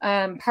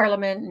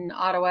Parliament in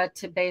Ottawa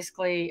to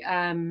basically,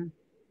 open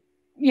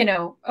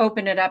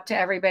it up to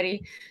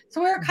everybody.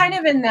 So we were kind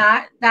of in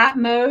that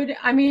mode.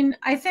 I mean,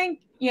 I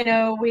think,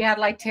 we had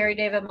like Terry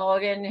David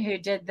Mulligan, who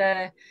did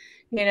the,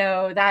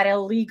 that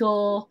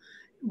illegal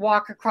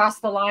walk across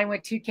the line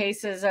with 2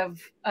 cases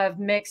of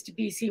mixed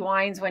BC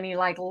wines, when he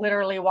like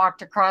literally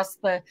walked across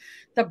the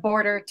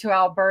border to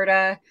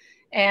Alberta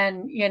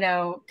and,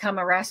 come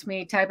arrest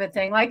me type of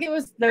thing. Like, it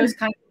was those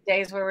kind of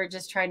days where we're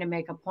just trying to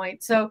make a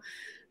point. So,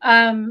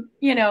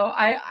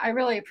 I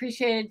really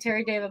appreciated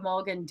Terry David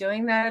Mulligan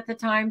doing that at the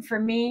time. For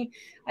me,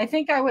 I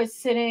think I was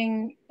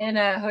sitting in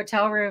a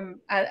hotel room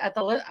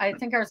I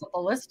think I was at the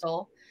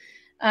Listle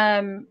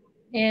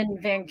in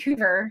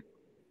Vancouver.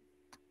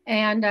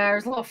 And I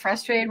was a little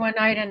frustrated one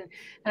night, and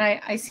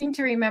I seem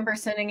to remember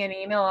sending an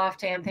email off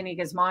to Anthony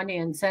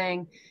Gismondi and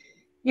saying,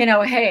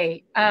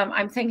 hey,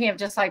 I'm thinking of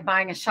just like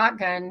buying a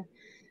shotgun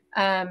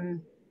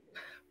from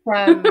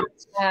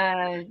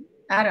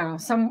I don't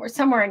know,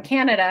 somewhere in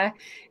Canada,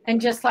 and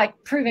just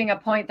like proving a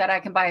point that I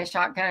can buy a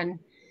shotgun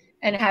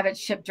and have it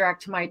shipped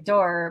direct to my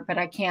door, but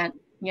I can't,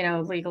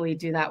 legally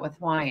do that with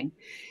wine.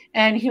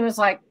 And he was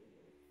like,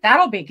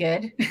 that'll be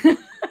good.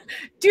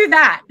 Do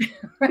that.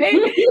 Right.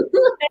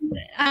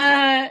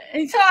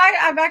 And so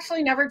I've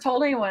actually never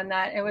told anyone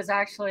that it was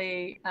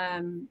actually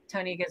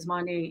Tony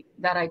Gismondi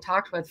that I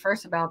talked with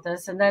first about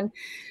this. And then,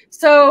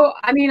 so,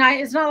 I mean,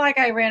 it's not like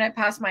I ran it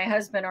past my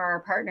husband or our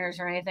partners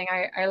or anything.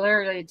 I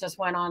literally just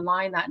went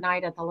online that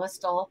night at the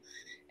Listle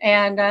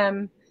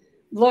and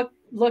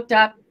looked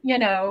up,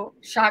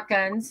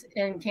 shotguns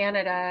in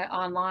Canada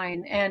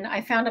online. And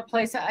I found a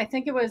place, I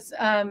think it was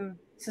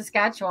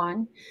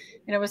Saskatchewan,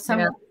 and it was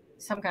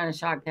some kind of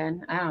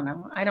shotgun. I don't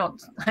know. I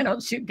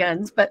don't shoot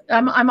guns, but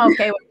I'm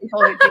okay with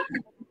people who do.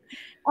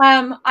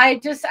 I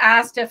just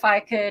asked if I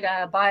could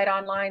buy it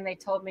online. They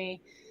told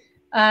me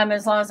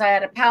as long as I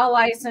had a PAL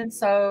license.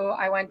 So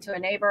I went to a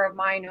neighbor of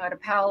mine who had a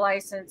PAL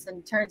license,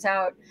 and turns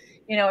out,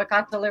 it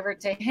got delivered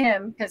to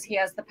him because he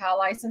has the PAL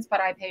license, but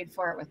I paid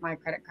for it with my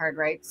credit card,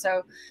 right?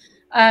 So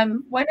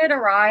when it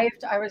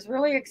arrived, I was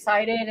really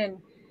excited, and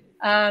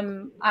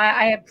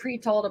I had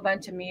pre-told a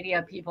bunch of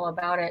media people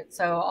about it.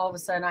 So all of a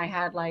sudden I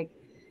had like,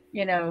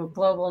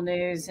 global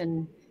news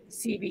and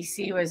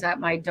CBC was at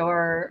my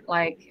door,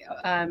 like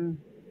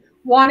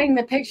wanting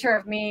the picture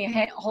of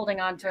me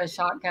holding onto a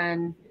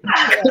shotgun.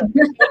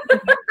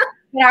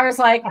 And I was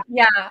like,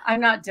 yeah,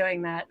 I'm not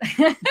doing that.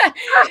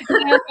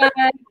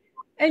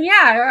 And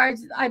yeah,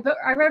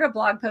 I wrote a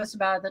blog post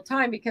about it at the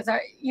time, because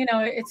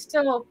it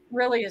still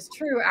really is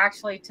true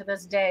actually to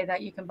this day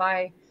that you can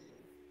buy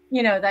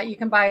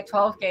a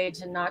 12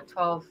 gauge and not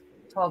 12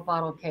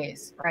 bottle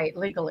case, right?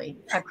 Legally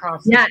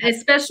across. Yeah,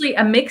 especially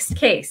a mixed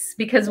case,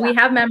 because we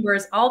have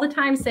members all the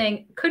time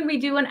saying, couldn't we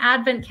do an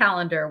advent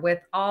calendar with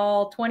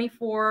all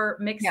 24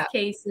 mixed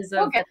cases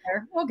of,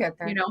 we'll get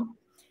there.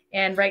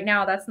 And right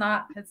now it's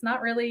not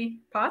really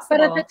possible.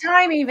 But at the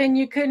time, even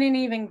you couldn't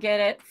even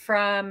get it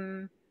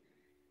from,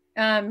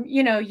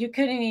 you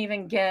couldn't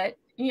even get,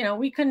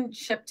 we couldn't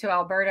ship to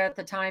Alberta at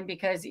the time,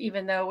 because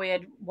even though we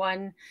had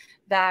won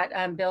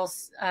that bill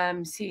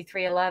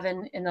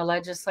C-311 in the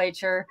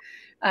legislature,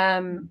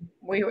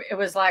 it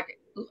was like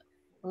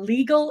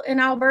legal in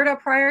Alberta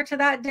prior to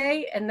that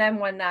day. And then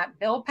when that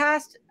bill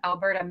passed,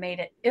 Alberta made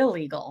it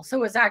illegal. So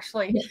it was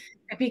actually,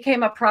 it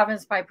became a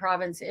province by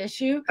province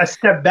issue. A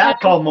step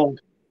back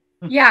almost.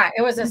 Yeah,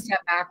 it was a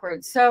step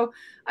backwards. So,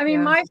 I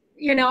mean, I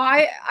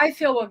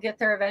feel we'll get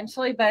there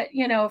eventually, but,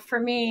 for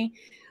me,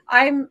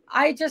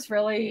 I just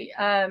really,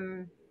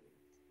 I'm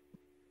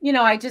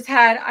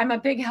a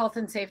big health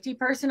and safety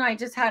person. I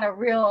just had a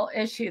real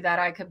issue that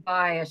I could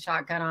buy a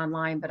shotgun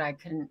online, but I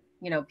couldn't,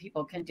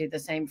 people can do the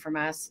same from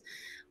us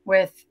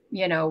with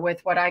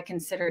what I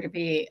consider to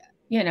be,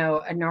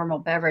 a normal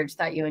beverage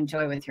that you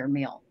enjoy with your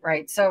meal.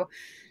 Right. So,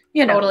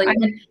 totally.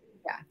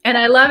 And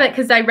I love it,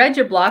 because I read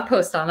your blog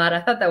post on that. I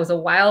thought that was a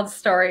wild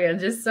story and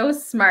just so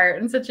smart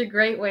and such a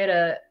great way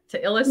to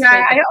illustrate.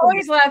 Yeah, I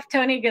always left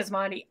Tony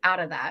Gismondi out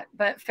of that,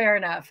 but fair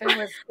enough.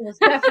 It was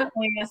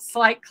definitely a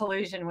slight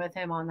collusion with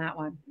him on that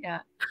one. Yeah.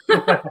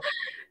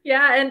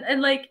 Yeah.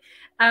 And like,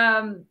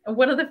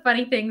 one of the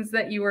funny things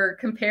that you were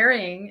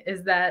comparing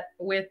is that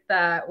with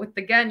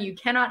the gun, you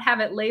cannot have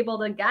it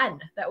labeled a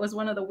gun. That was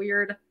one of the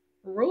weird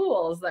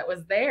rules that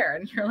was there.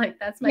 And you're like,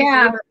 that's my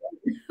favorite.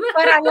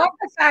 But I love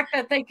the fact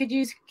that they could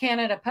use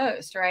Canada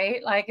Post,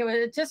 right? Like, it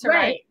was just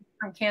right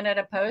from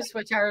Canada Post,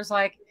 which I was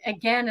like,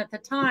 again, at the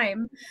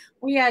time,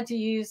 we had to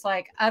use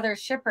like other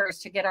shippers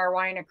to get our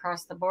wine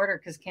across the border,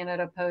 because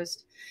Canada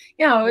Post,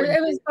 it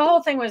was, the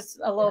whole thing was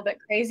a little bit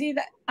crazy.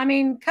 That, I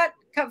mean, cut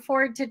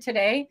forward to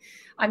today.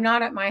 I'm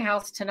not at my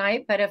house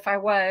tonight, but if I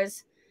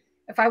was,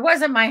 if I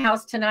was at my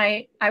house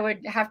tonight, I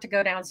would have to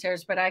go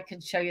downstairs, but I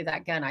could show you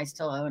that gun. I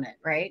still own it,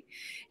 right?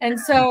 And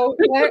so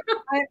what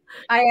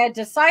I had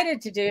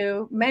decided to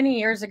do many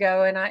years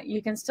ago, and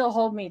you can still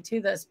hold me to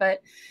this,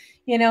 but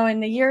you know, in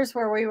the years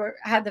where we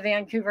had the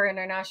Vancouver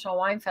International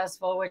Wine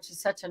Festival, which is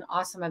such an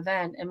awesome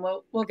event, and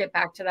we'll get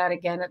back to that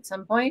again at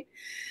some point.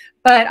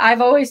 But I've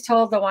always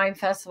told the wine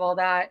festival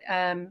that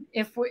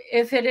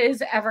if it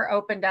is ever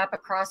opened up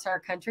across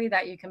our country,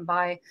 that you can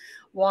buy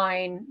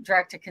wine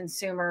direct to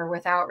consumer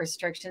without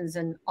restrictions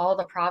in all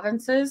the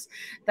provinces,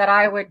 that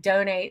I would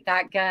donate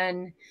that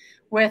gun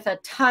with a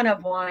ton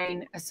of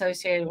wine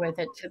associated with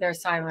it to their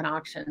silent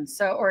auction,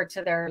 or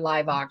to their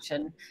live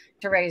auction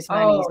to raise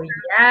money. Oh,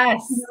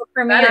 yes. You know,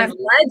 for me, that is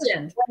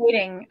legend.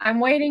 I'm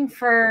waiting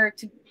for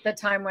the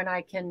time when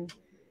I can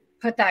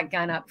put that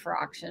gun up for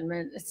auction.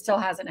 It still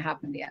hasn't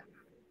happened yet.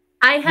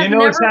 I have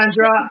never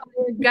Sandra,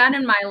 bought a gun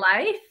in my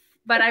life,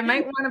 but I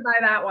might want to buy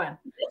that one.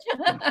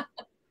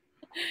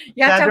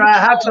 Sandra, I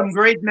have some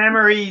great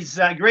memories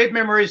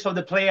from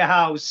the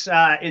Playhouse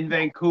in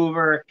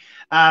Vancouver.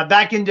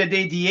 Back in the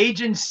day, the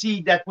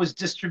agency that was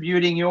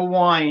distributing your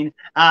wine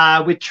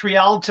with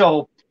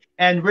Trialto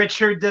and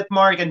Richard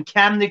Dittmark and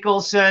Cam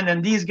Nicholson,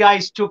 and these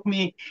guys took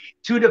me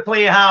to the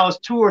Playhouse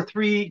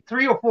three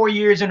or 4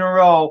 years in a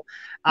row.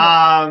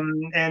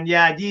 And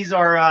yeah, these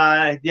were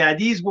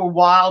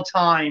wild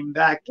time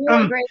back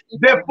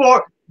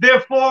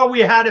before we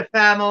had a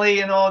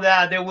family and all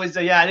that. There was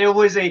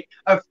a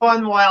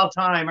fun wild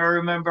time, I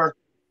remember.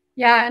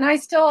 Yeah, and I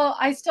still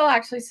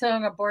actually sit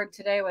on a board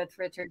today with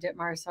Richard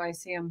Dittmar, so I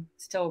see him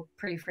still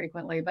pretty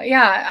frequently. But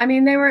yeah, I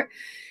mean, they were,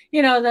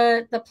 you know,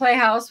 the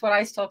Playhouse, what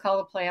I still call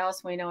the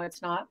Playhouse. We know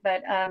it's not,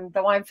 but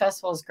the wine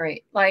festival is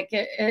great. Like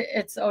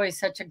it's always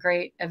such a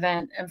great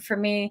event, and for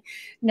me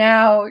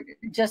now,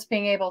 just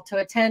being able to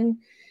attend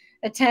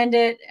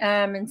it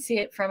and see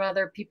it from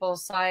other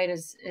people's side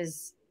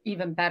is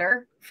even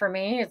better for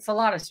me. It's a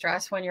lot of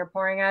stress when you're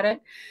pouring at it,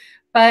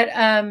 but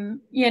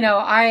you know,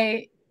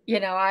 I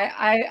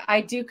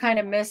do kind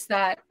of miss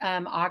that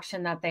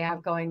auction that they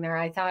have going there.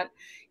 I thought,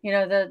 you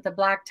know, the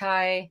black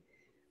tie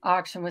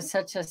auction was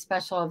such a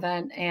special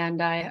event,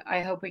 and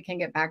I hope we can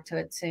get back to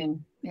it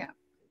soon. Yeah,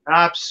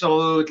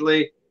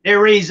 absolutely. They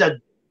raised a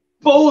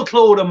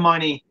boatload of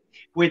money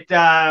with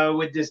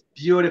this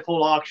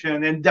beautiful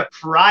auction, and the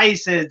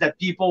prices that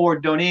people were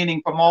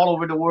donating from all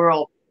over the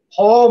world.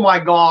 Oh my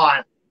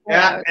God.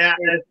 Yeah,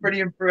 that's pretty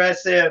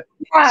impressive.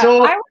 Yeah,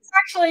 so I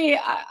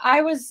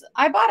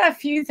bought a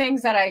few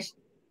things that I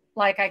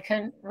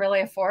couldn't really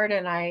afford,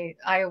 and I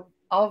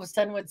all of a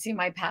sudden would see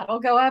my paddle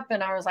go up,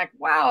 and I was like,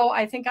 wow,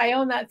 I think I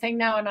own that thing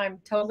now, and I'm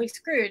totally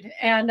screwed.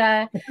 And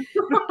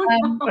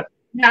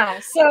yeah,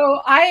 so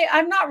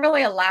I'm not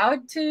really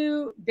allowed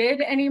to bid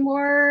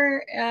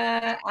anymore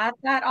at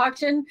that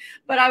auction,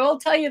 but I will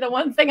tell you the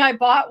one thing I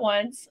bought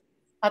once.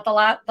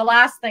 The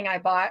last thing I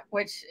bought,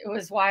 which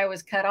was why I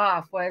was cut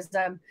off, was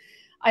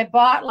I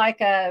bought like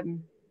a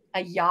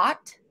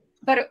yacht,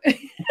 but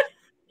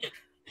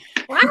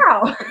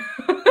wow,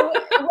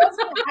 it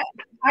wasn't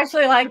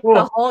actually like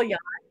the whole yacht.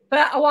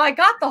 But I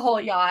got the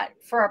whole yacht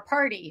for a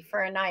party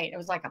for a night. It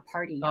was like a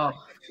party yacht.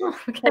 Oh,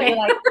 okay.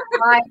 So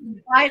like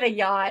buy the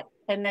yacht,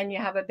 and then you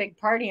have a big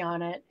party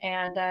on it,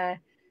 and yeah,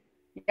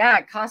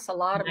 it costs a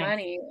lot of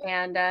money,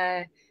 and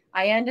I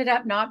ended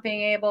up not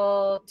being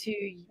able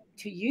to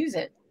use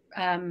it.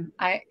 And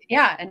I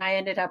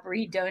ended up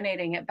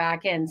redonating it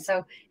back in.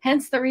 So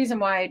hence the reason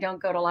why I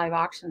don't go to live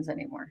auctions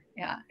anymore.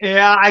 Yeah.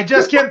 Yeah. I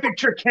just can't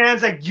picture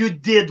cans like, you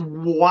did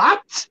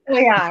what? Oh,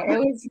 yeah.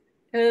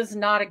 It was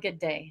not a good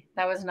day.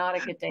 That was not a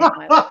good day in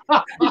my life.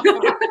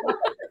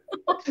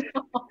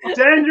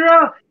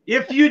 Sandra,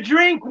 if you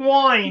drink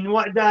wine,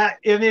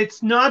 if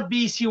it's not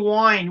BC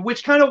wine,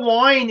 which kind of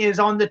wine is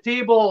on the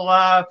table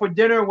for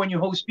dinner when you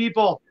host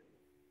people?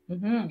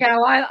 Mm-hmm. Yeah,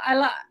 well,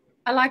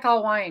 I like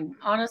all wine,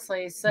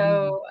 honestly.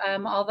 So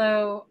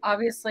although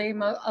obviously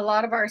a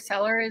lot of our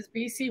cellar is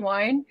BC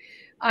wine,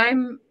 I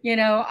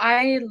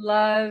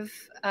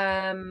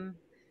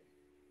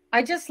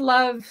just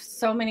love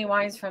so many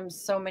wines from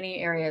so many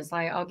areas.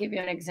 Like, I'll give you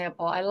an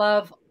example. I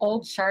love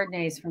old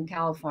Chardonnays from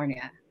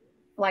California,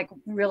 like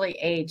really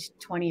aged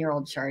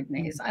 20-year-old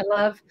Chardonnays. I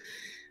love,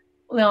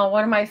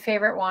 one of my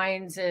favorite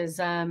wines is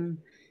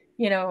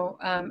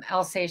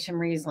Alsatian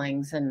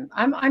Rieslings, and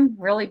I'm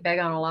really big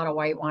on a lot of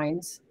white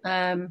wines.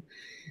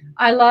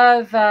 I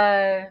love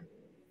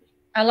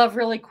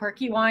really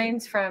quirky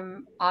wines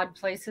from odd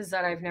places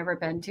that I've never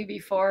been to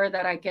before,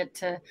 that I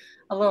get a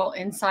little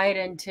insight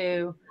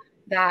into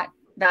that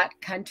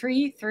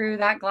country through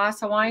that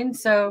glass of wine.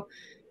 So,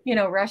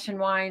 Russian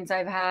wines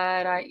I've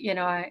had. I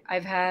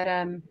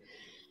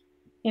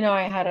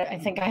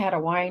think I had a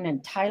wine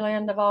in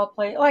Thailand of all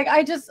places. Like,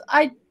 I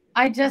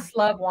just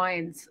love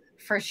wines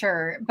for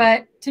sure.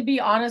 But to be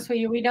honest with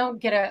you, we don't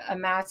get a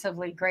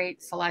massively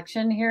great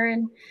selection here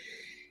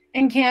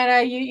in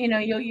Canada.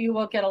 You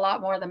will get a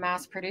lot more of the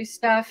mass produced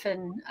stuff.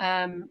 And,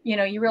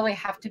 you really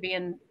have to be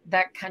in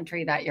that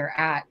country that you're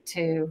at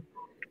to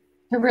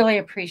really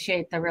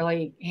appreciate the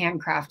really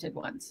handcrafted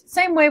ones.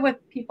 Same way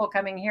with people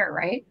coming here,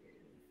 right?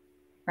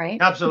 right?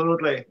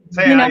 Absolutely.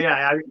 So, You know,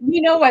 yeah.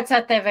 What's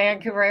at the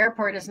Vancouver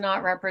airport is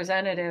not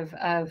representative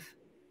of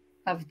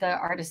the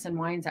artisan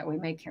wines that we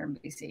make here in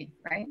BC,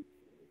 right?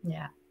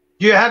 Yeah.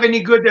 Do you have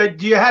any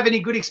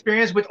good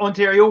experience with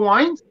Ontario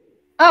wines?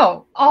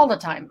 Oh, all the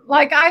time.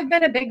 Like, I've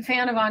been a big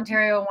fan of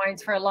Ontario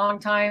wines for a long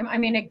time. I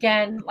mean,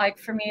 again, like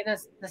for me,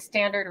 the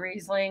standard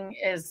Riesling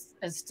is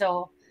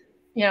still,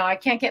 I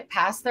can't get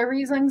past their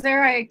Rieslings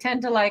there. I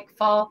tend to like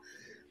fall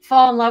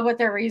in love with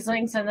their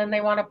Rieslings, and then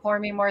they want to pour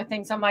me more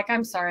things. I'm like,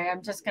 I'm sorry,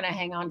 I'm just going to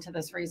hang on to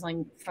this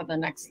Riesling for the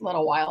next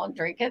little while and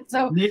drink it.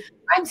 So Yeah.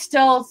 I'm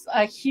still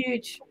a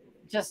huge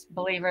just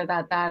believer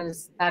that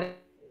is what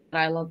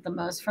I love the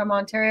most from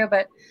Ontario.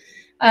 But,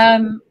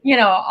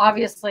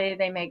 obviously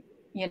they make,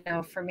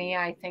 for me,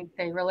 I think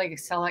they really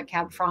excel at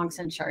Cab Francs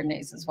and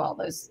Chardonnays as well.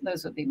 Those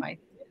would be my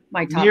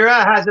top.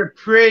 Mira has a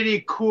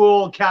pretty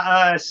cool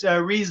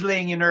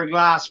Riesling in her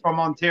glass from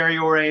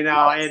Ontario right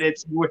now, and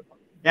it's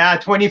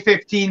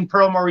 2015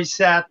 Pearl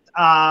Morissette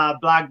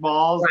Black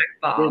Balls.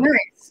 Black Ball.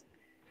 Nice.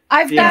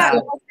 I've got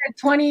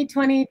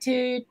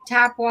 2022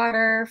 tap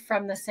water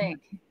from the sink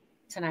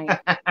tonight.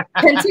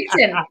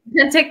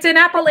 Penticton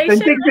appellation.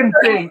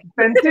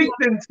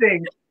 Penticton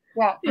sink.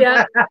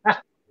 Yeah.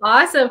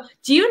 Awesome.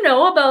 Do you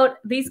know about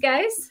these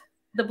guys,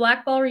 the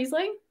Black Ball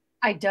Riesling?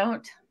 I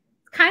don't.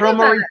 Pearl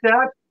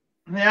Morissette.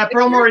 Yeah,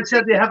 Pearl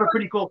Morissette. They have a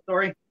pretty cool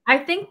story. I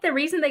think the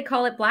reason they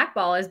call it Black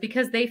Ball is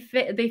because they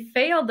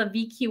failed the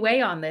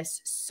VQA on this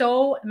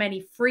so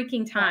many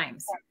freaking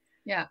times.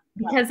 Yeah.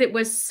 Because it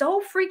was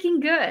so freaking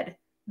good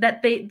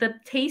that the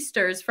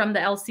tasters from the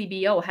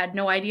LCBO had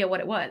no idea what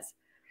it was.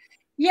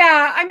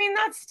 Yeah, I mean,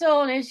 that's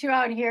still an issue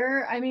out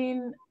here. I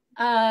mean,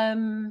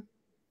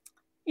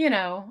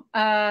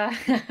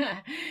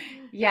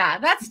 yeah,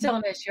 that's still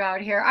an issue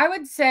out here. I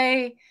would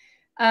say,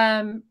 for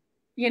a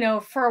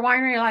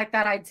winery like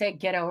that, I'd say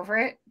get over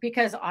it,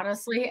 because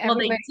honestly,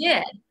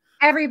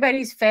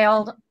 everybody's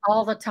failed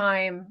all the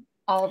time,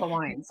 all the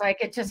wines.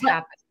 Like, it just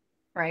happens,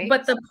 right?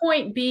 But the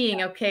point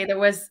being, okay, there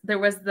was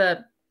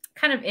the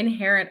kind of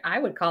inherent, I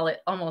would call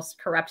it almost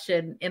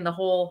corruption in the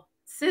whole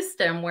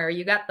system, where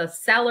you got the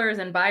sellers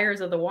and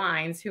buyers of the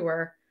wines who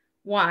are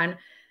one.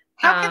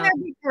 How can there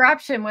be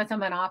corruption with a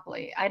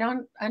monopoly? I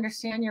don't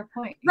understand your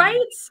point. Right?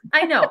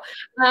 I know.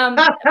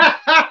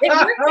 It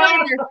works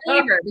out in their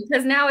favor,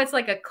 because now it's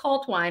like a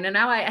cult wine, and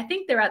now I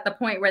think they're at the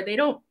point where they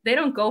don't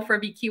go for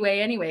VQA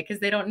anyway, because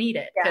they don't need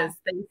it, because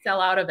they sell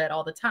out of it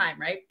all the time,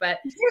 right? But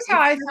here's how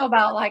I feel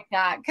about like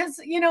that,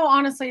 because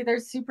honestly,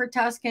 there's Super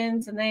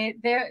Tuscans, and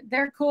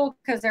they're cool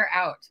because they're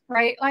out,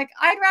 right? Like,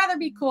 I'd rather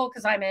be cool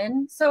because I'm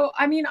in. So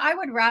I mean, I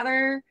would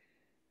rather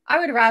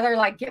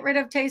like get rid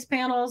of taste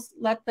panels,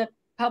 let the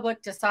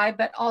public decide,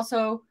 but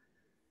also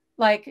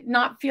like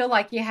not feel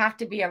like you have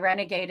to be a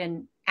renegade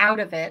and out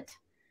of it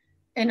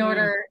in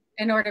order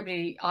to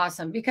be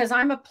awesome. Because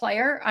I'm a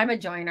player, I'm a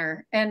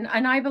joiner, and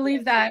I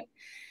believe that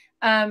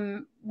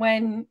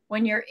when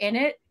you're in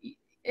it,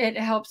 it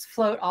helps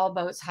float all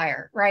boats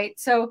higher, right?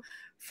 So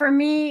for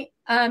me,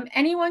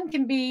 anyone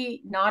can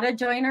be not a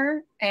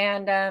joiner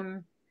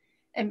and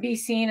be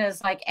seen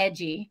as like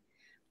edgy,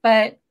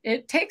 but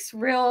it takes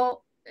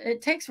real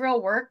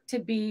work to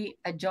be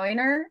a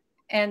joiner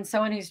and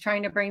someone who's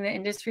trying to bring the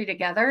industry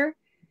together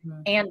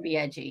and be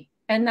edgy.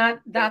 And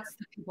that's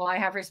the people I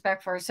have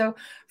respect for. So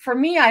for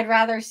me, I'd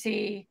rather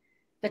see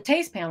the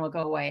taste panel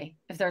go away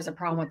if there's a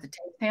problem with the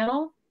taste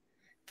panel.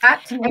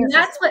 That's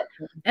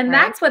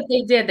what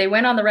they did. They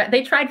went on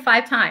they tried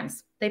 5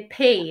 times. They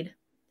paid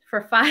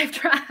for 5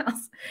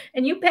 trials,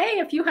 and you pay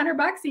a few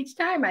 $100 each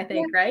time, I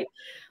think, right?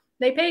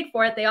 They paid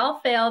for it. They all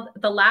failed.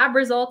 The lab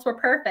results were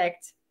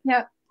perfect.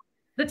 Yeah.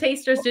 The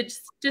tasters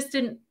just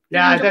didn't.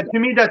 Yeah, to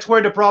me, that's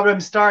where the problem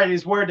started,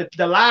 is where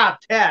the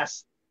lab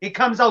test, it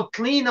comes out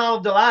clean out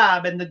of the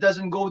lab and it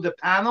doesn't go to the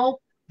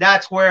panel.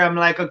 That's where I'm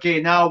like, okay,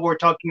 now we're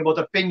talking about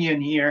opinion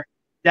here.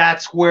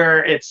 That's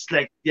where it's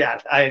like,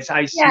 I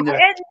see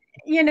that.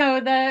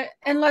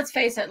 And let's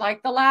face it,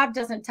 like, the lab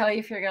doesn't tell you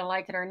if you're going to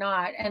like it or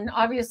not. And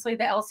obviously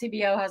the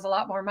LCBO has a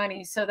lot more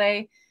money, so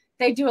they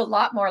do a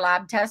lot more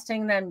lab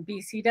testing than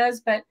BC does.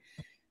 But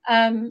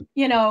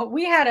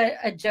we had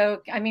a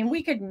joke. I mean,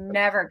 we could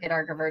never get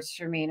our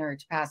Gewürztraminer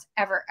to pass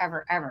ever.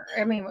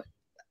 I mean,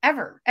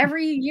 ever.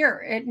 Every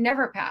year it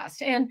never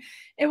passed. And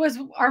it was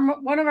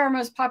one of our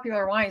most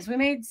popular wines. We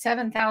made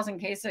 7,000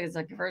 cases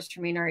of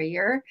Gewürztraminer a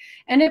year,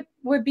 and it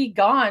would be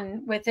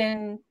gone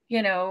within,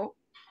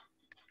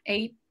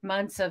 8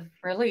 months of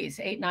release,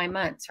 8-9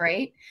 months.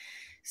 Right.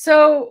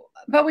 So,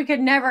 but we could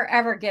never,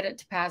 ever get it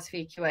to pass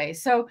VQA.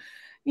 So,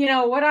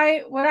 what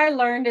I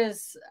learned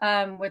is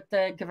with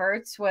the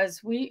Gewürz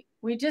was we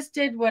just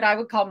did what I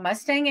would call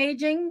Mustang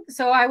aging.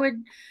 So I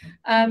would,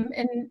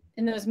 in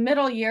those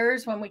middle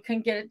years when we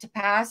couldn't get it to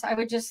pass, I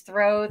would just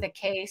throw a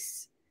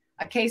case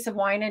of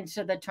wine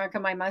into the trunk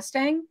of my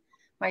Mustang,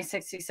 my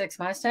 66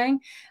 Mustang.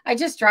 I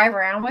just drive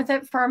around with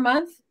it for a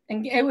month,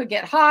 and it would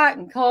get hot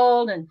and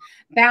cold and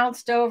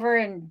bounced over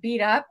and beat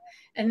up.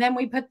 And then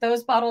we put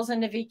those bottles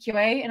into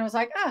VQA, and it was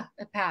like,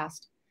 it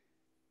passed.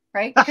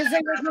 Right? Because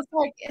they were just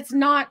like, it's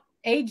not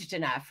aged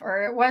enough,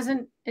 or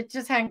it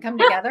just hadn't come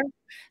together.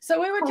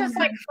 So we would just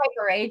like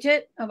hyper age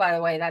it. Oh, by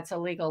the way, that's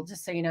illegal,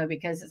 just so you know,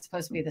 because it's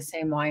supposed to be the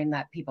same wine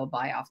that people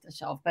buy off the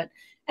shelf. But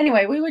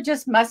anyway, we would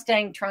just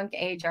Mustang trunk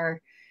age our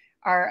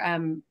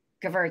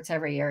Gewurz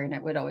every year, and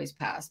it would always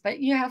pass. But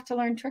you have to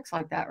learn tricks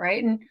like that,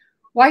 right? And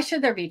why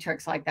should there be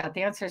tricks like that?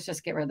 The answer is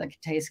just get rid of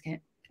the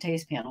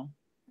taste panel,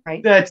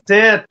 right? That's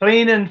it.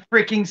 Plain and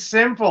freaking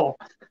simple.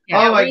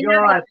 Yeah, oh my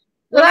God.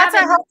 Well, that's a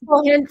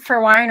helpful hint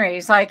for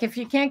wineries. Like, if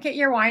you can't get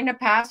your wine to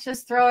pass,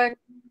 just throw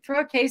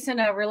a case in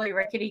a really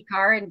rickety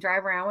car and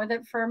drive around with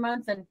it for a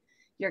month, and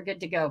you're good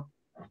to go.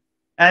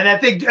 And I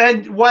think,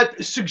 and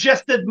what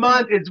suggested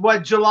month is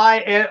what,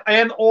 July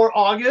and or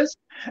August?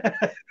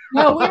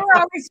 No, we were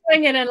always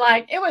swinging it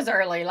like, it was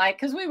early, like,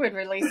 because we would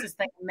release this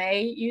thing in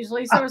May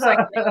usually. So it was like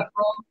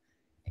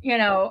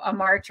April, a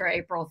March or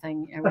April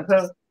thing. It was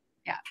just,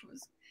 yeah, it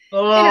was.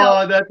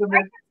 Oh, that's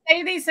amazing. I can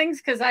say these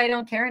things because I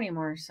don't care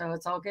anymore. So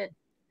it's all good.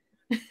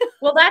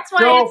 Well, that's why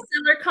it's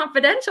Cellar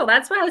Confidential.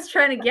 That's what I was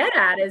trying to get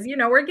at is,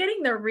 we're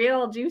getting the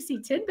real juicy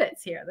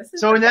tidbits here. This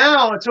is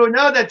now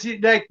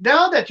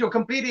that you're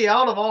completely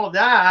out of all of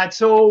that.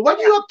 So what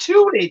are you up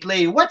to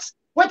lately? What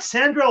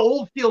Sandra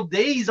Oldfield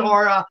days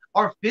are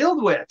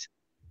filled with?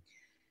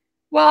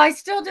 Well, I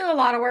still do a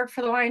lot of work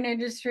for the wine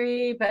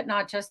industry, but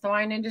not just the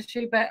wine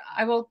industry. But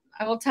I will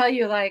tell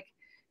you, like,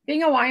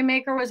 being a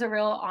winemaker was a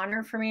real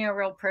honor for me, a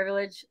real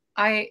privilege.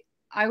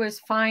 I was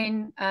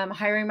fine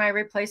hiring my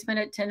replacement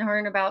at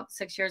Tinhorn about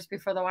 6 years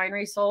before the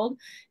winery sold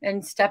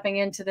and stepping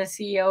into the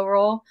CEO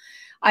role.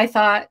 I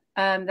thought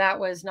that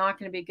was not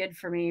going to be good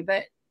for me,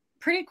 but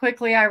pretty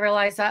quickly I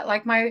realized that,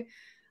 like,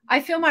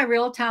 I feel my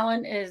real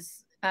talent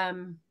is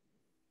mentoring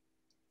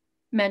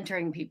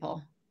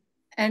people.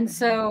 And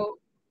so,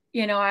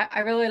 I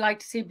really like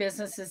to see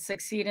businesses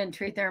succeed and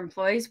treat their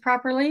employees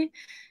properly.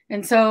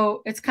 And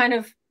so it's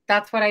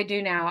that's what I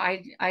do now.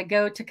 I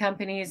go to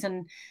companies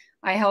and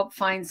I help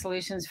find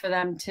solutions for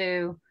them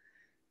to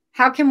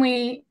how can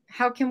we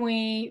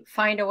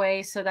find a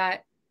way so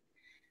that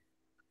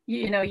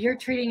you're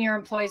treating your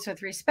employees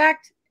with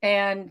respect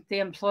and the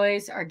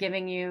employees are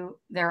giving you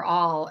their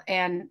all,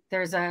 and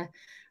there's a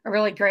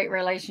really great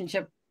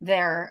relationship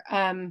there.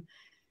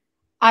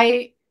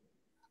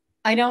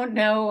 I don't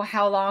know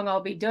how long I'll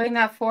be doing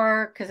that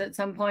for, because at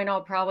some point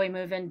I'll probably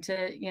move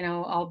into,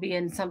 I'll be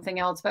in something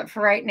else. But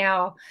for right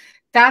now,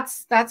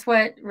 that's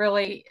what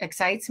really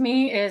excites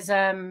me is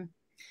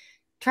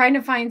trying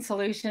to find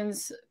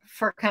solutions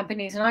for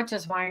companies, not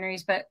just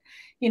wineries, but,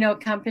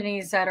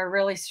 companies that are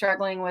really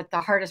struggling with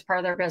the hardest part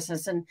of their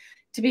business. And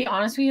to be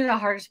honest with you, the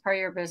hardest part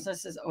of your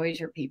business is always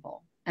your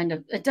people. And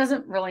it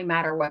doesn't really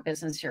matter what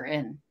business you're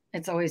in.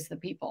 It's always the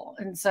people.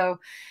 And so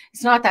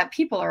it's not that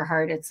people are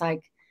hard. It's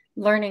like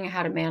learning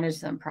how to manage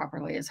them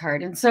properly is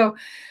hard. And so,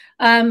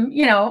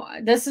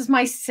 this is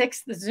my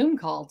 6th Zoom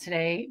call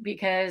today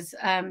because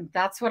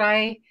that's what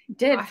I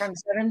did from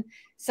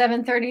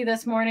 7:30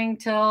 this morning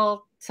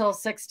till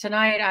 6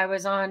 tonight. I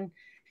was on,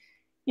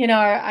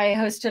 I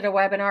hosted a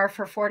webinar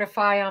for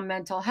Fortify on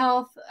mental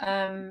health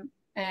and,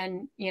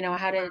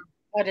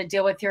 how to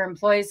deal with your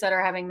employees that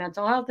are having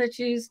mental health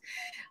issues.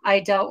 I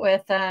dealt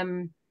with,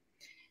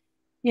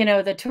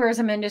 the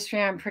tourism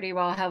industry. I'm pretty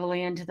well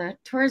heavily into the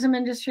tourism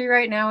industry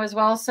right now as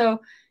well.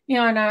 So,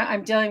 and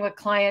I'm dealing with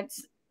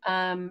clients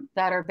that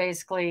are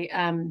basically,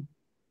 asking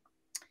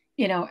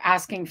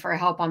for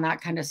help on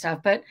that kind of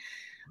stuff. But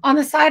on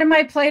the side of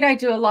my plate, I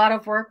do a lot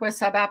of work with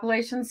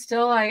sub-appellations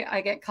still. I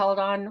get called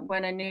on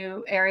when a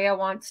new area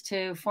wants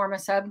to form a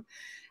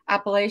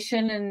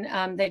sub-appellation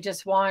and they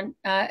just want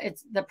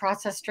it's the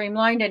process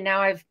streamlined. And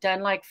now I've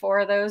done like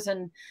 4 of those.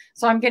 And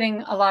so I'm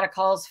getting a lot of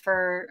calls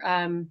for,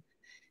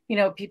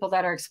 people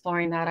that are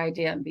exploring that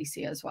idea in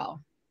BC as well.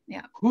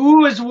 Yeah.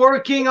 Who is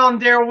working on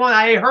their one?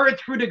 I heard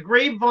through the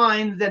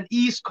grapevine that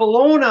East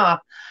Kelowna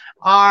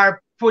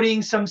are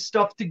putting some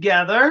stuff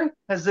together.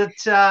 Is it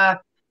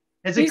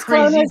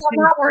crazy? I'm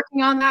not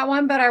working on that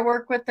one, but I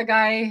work with the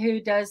guy who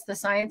does the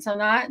science on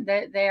that.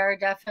 They are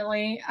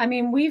definitely,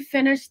 we've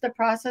finished the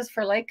process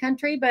for Lake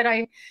Country, but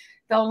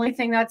the only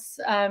thing that's,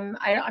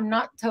 I'm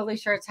not totally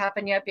sure it's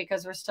happened yet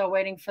because we're still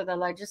waiting for the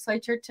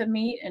legislature to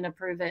meet and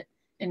approve it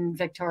in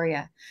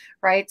Victoria,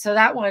 right? So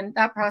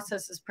that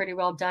process is pretty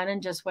well done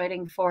and just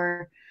waiting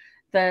for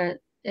it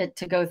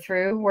to go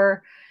through. We're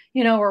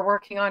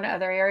working on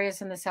other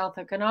areas in the south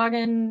of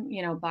Okanagan,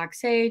 Black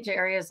Sage,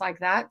 areas like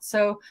that.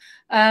 So,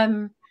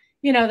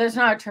 there's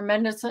not a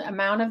tremendous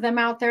amount of them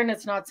out there, and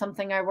it's not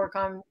something I work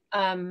on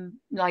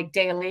like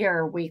daily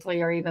or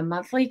weekly or even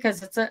monthly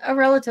because it's a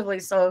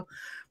relatively slow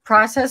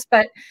process.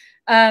 But,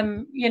 I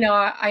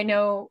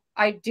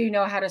do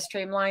know how to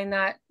streamline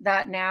that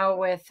now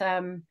with,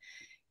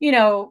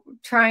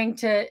 trying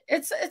to,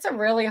 it's a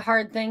really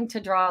hard thing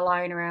to draw a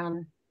line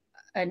around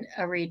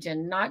a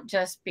region, not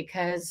just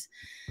because,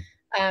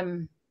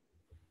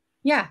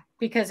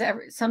 because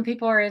some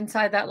people are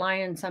inside that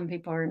line and some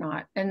people are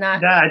not. And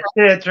that's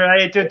it,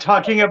 right? They're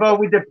talking about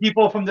with the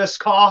people from the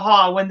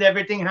Skaha when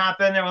everything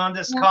happened around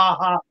the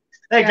Skaha.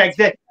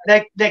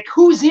 Like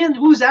who's in,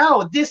 who's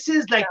out. This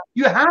is like,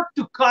 you have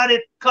to cut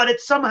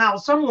it somehow,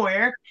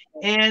 somewhere.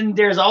 And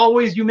there's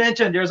always, you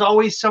mentioned, there's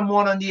always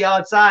someone on the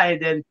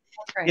outside, and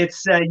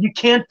it's you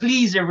can't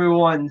please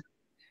everyone.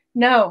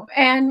 No.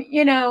 And,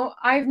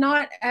 I've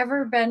not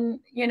ever been,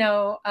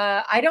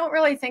 I don't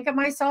really think of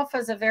myself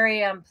as a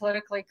very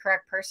politically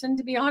correct person,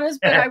 to be honest,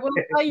 but I will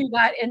tell you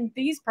that in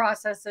these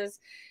processes,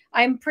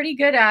 I'm pretty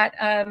good at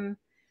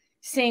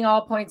seeing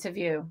all points of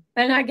view.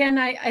 And again,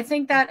 I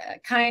think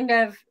that kind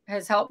of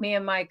has helped me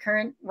in my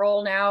current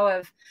role now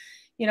of,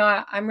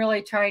 I'm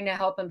really trying to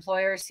help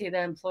employers see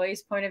the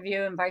employee's point of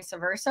view and vice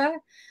versa.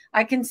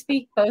 I can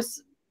speak both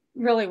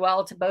really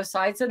well to both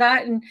sides of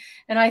that. And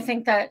I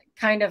think that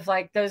kind of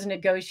like those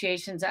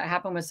negotiations that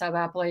happen with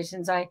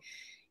sub-appellations, I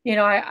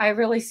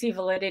really see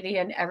validity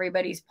in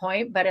everybody's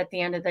point. But at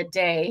the end of the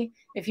day,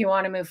 if you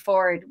want to move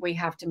forward, we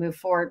have to move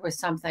forward with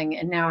something.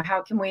 And now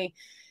how can we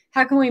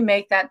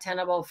make that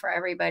tenable for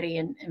everybody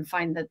and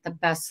find the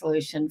best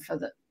solution for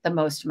the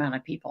most amount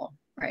of people?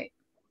 Right.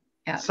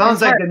 Yeah.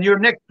 Sounds like your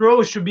next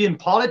role should be in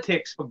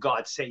politics, for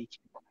God's sake.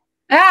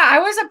 Yeah, I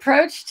was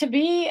approached to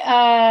be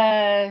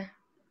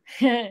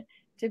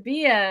to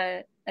be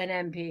an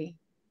MP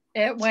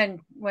when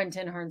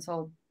Tinhorn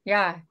sold.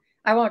 Yeah,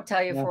 I won't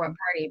tell you for what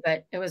party,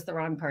 but it was the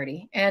wrong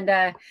party. And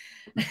I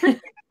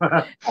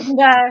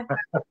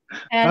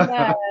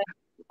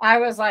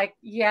was like,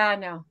 yeah,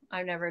 no,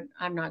 I'm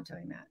not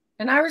doing that.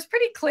 And I was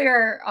pretty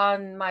clear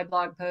on my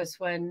blog post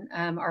when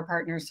our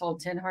partner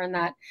sold Tinhorn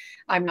that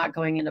I'm not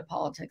going into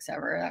politics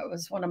ever. That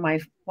was one of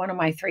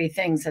my 3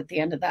 things at the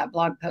end of that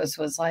blog post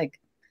was like,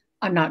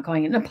 I'm not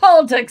going into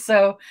politics.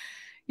 So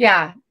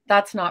yeah,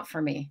 that's not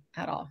for me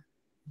at all.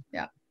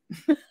 Yeah.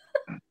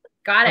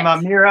 Got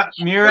it. Mira,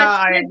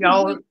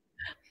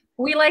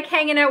 we like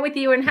hanging out with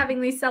you and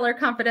having these Cellar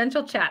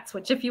Confidential chats,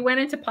 which if you went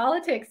into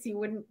politics, you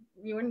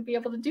wouldn't be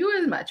able to do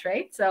as much,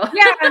 right? So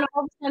yeah, and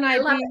all of a sudden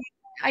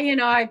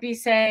I'd be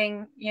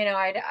saying,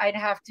 I'd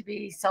have to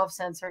be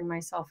self-censoring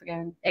myself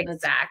again.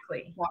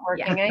 Exactly. Not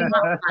working. Yeah.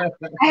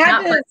 I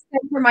had to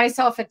censor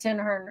myself at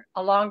Tinhorn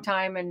a long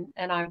time, and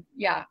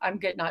I'm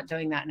good not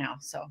doing that now.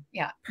 So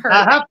yeah. Perfect.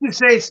 I have to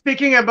say,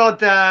 speaking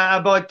about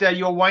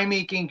your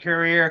winemaking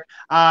career,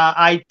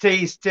 I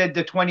tasted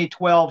the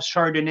 2012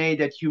 Chardonnay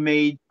that you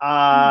made.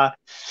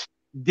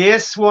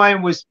 This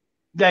one was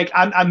like,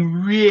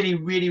 I'm really,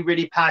 really,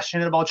 really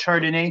passionate about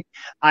Chardonnay.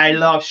 I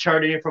love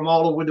Chardonnay from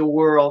all over the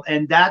world.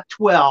 And that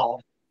 12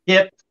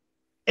 hit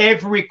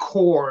every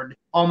chord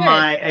on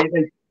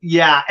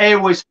it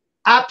was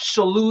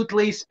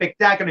absolutely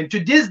spectacular. And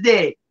to this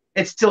day,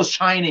 it's still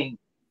shining.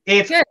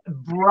 It's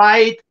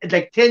bright.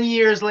 Like 10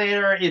 years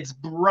later, it's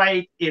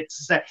bright.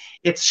 It's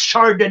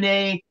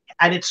Chardonnay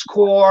at its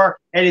core,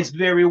 and it's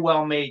very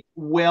well made.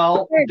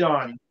 Well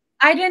done.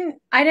 I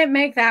didn't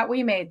make that.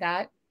 We made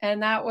that.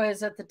 And that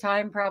was at the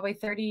time probably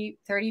 30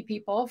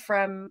 people,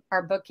 from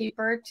our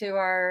bookkeeper to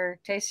our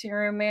tasting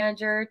room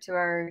manager to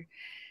our,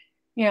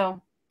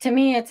 to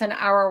me, it's an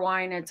hour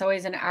wine. It's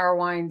always an hour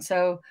wine.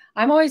 So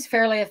I'm always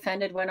fairly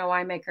offended when a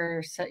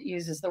winemaker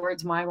uses the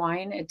words "my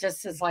wine." It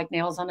just is like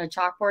nails on a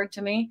chalkboard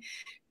to me,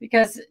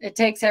 because it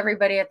takes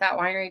everybody at that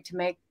winery to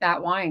make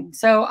that wine.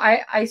 So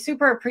I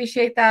super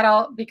appreciate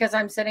that. Because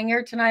I'm sitting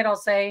here tonight, I'll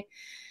say,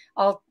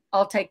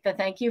 I'll take the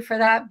thank you for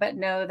that, but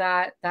know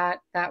that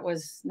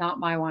was not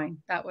my wine.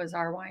 That was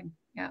our wine.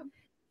 Yeah.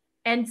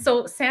 And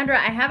so, Sandra,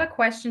 I have a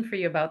question for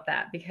you about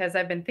that, because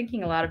I've been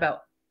thinking a lot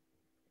about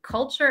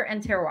culture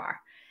and terroir.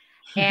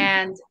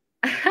 And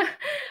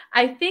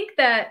I think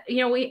that,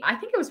 I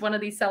think it was one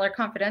of these Cellar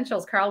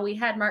Confidentials, Carl, we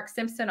had Mark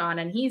Simpson on,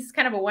 and he's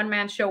kind of a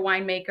one-man show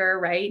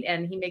winemaker, right?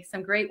 And he makes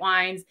some great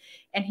wines.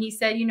 And he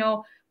said,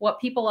 what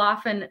people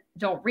often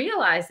don't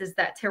realize is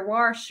that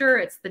terroir, sure,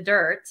 it's the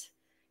dirt,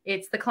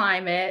 it's the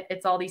climate,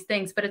 it's all these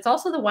things, but it's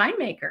also the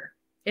winemaker.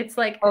 It's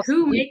like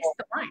who makes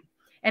the wine,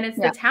 and it's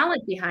the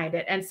talent behind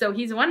it. And so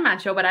he's a one-man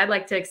show, but I'd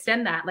like to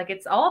extend that. Like,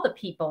 it's all the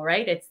people,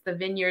 right? It's the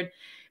vineyard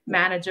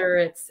manager,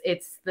 it's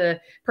the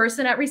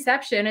person at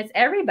reception, it's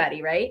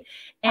everybody, right?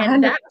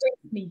 And 100%. That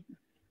brings me,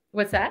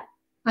 what's that?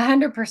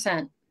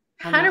 100%.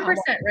 100%,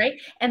 right?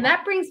 And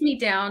that brings me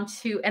down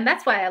to, and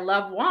that's why I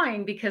love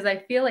wine, because I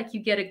feel like you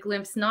get a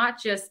glimpse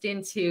not just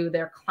into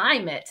their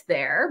climate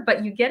there,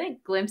 but you get a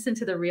glimpse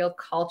into the real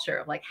culture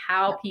of like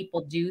how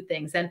people do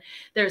things. And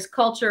there's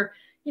culture,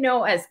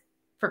 as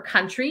for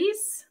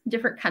countries,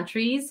 different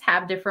countries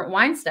have different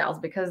wine styles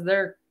because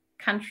their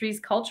country's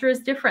culture is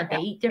different. They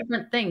eat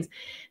different things.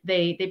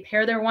 They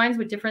pair their wines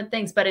with different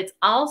things, but it's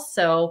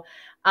also,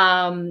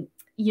 on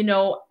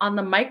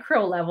the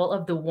micro level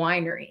of the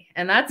winery.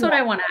 And that's what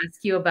I want to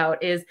ask you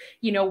about is,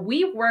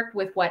 we've worked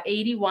with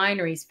 80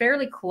 wineries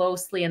fairly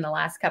closely in the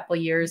last couple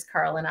of years,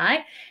 Carl and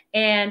I,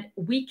 and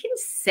we can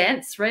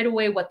sense right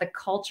away what the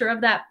culture of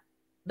that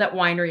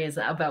winery is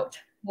about.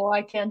 Well,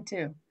 I can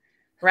too.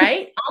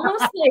 Right?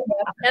 Almost like,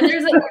 and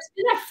there's been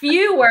a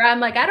few where I'm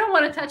like, I don't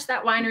want to touch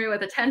that winery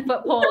with a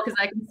 10-foot pole because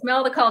I can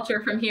smell the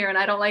culture from here and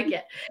I don't like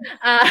it.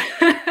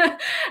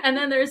 And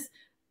then there's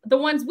the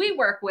ones we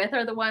work with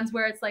are the ones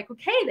where it's like,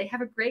 okay, they have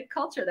a great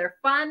culture. They're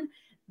fun.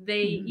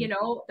 They, you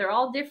know, they're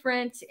all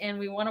different, and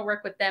we want to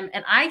work with them.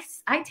 And I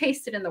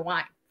taste it in the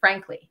wine,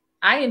 frankly.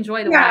 I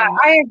enjoy the wine.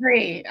 I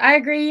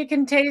agree. You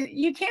can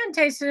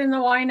taste it in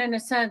the wine in a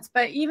sense,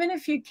 but even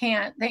if you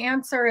can't, the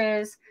answer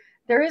is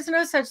there is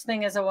no such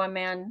thing as a one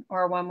man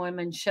or a one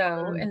woman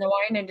show in the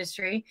wine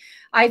industry.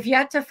 I've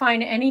yet to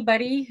find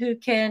anybody who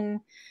can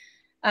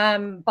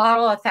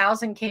bottle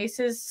 1,000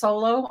 cases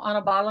solo on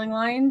a bottling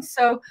line.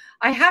 So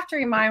I have to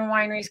remind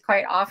wineries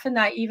quite often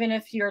that even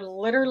if you're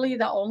literally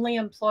the only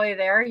employee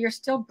there, you're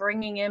still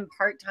bringing in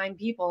part-time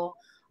people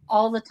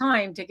all the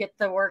time to get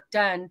the work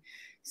done.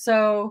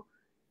 So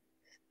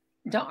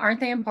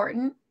aren't they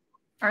important?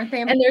 Aren't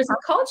they? And there's a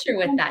culture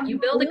with that. You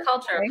build a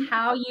culture of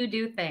how you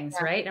do things,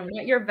 right? And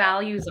what your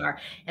values are.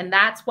 And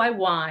that's why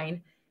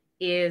wine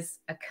is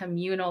a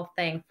communal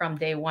thing from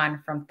day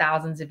one, from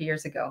thousands of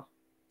years ago.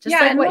 Just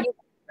like what you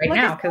right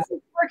now, because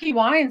quirky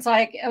wines,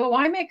 like a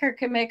winemaker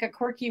can make a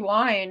quirky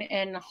wine,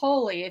 and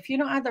holy, if you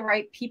don't have the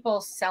right people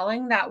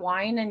selling that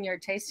wine in your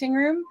tasting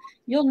room,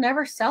 you'll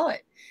never sell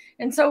it.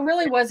 And so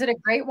really, was it a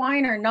great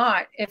wine or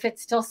not if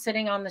it's still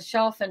sitting on the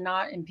shelf and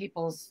not in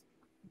people's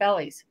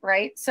bellies,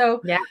 right?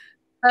 So yeah,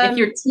 if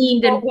your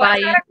team didn't buy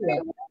into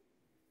it.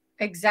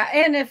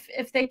 Exactly. And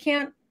if they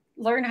can't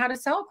learn how to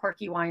sell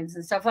quirky wines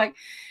and stuff, like,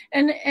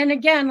 and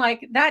again,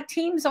 like, that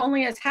team's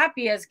only as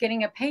happy as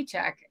getting a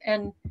paycheck.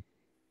 And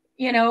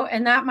you know,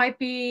 and that might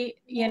be,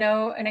 you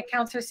know, an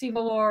accounts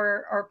receivable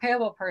or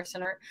payable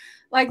person, or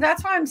like,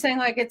 that's why I'm saying,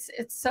 like, it's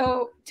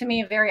so, to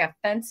me, very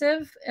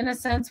offensive in a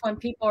sense when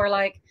people are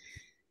like,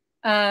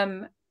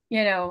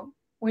 you know,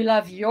 we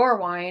love your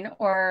wine,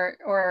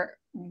 or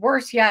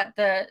worse yet,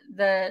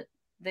 the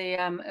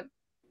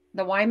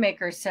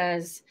winemaker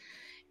says,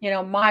 you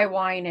know, my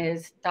wine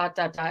is ...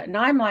 And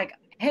I'm like,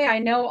 hey, I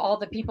know all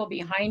the people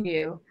behind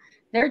you.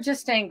 They're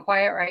just staying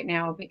quiet right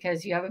now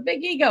because you have a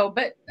big ego.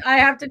 But I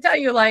have to tell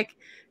you, like,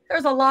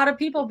 there's a lot of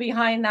people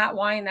behind that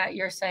wine that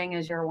you're saying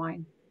is your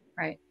wine,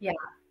 right? Yeah.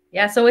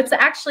 Yeah. So it's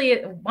actually,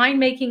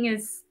 winemaking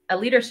is a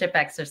leadership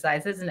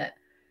exercise, isn't it?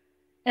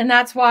 And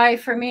that's why,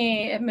 for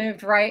me, it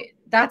moved right.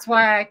 That's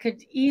why I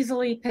could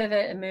easily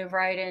pivot and move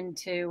right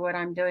into what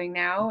I'm doing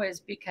now, is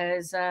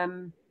because,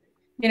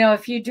 you know,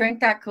 if you drink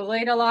that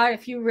Kool-Aid a lot,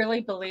 if you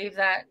really believe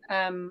that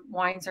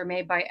wines are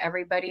made by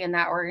everybody in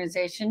that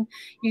organization,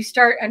 you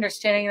start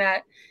understanding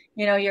that,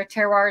 you know, your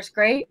terroir is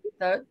great,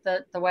 the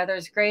weather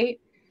is great,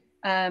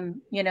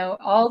 you know,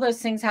 all those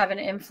things have an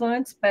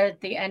influence, but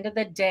at the end of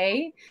the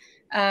day,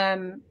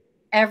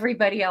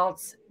 everybody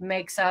else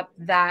makes up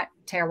that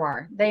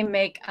terroir. They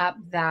make up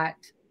that,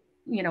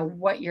 you know,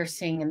 what you're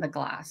seeing in the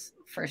glass,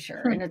 for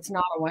sure. And it's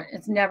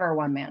never a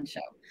one-man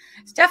show.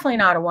 It's definitely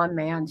not a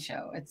one-man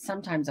show. It's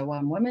sometimes a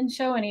one-woman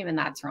show, and even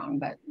that's wrong,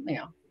 but you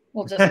know,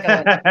 we'll just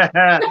go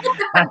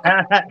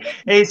with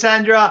Hey,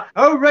 Sandra,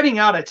 we're running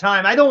out of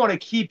time. I don't want to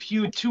keep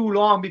you too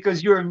long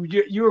because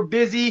you're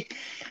busy,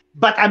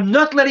 but I'm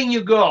not letting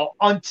you go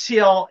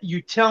until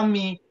you tell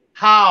me,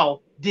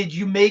 how did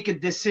you make a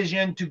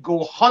decision to go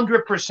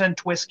 100%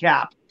 twist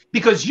cap?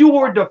 Because you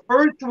were the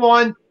first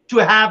one to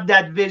have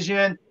that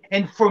vision.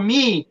 And for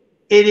me,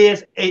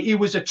 it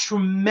was a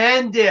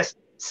tremendous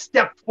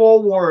step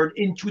forward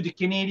into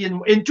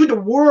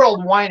the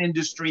world wine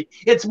industry.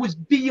 It was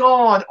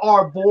beyond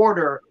our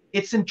border.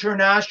 It's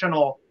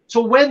international.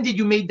 So when did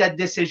you make that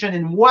decision,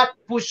 and what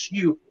pushed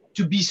you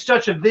to be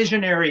such a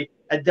visionary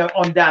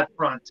on that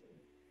front?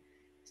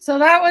 So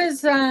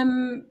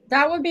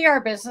that would be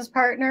our business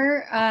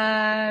partner.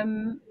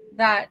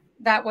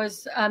 That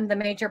was the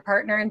major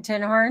partner in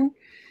Tinhorn.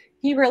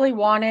 He really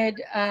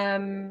wanted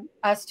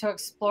us to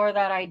explore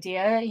that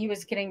idea. He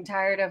was getting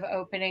tired of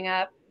opening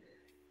up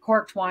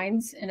corked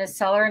wines in a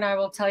cellar. And I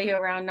will tell you,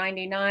 around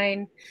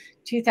 99,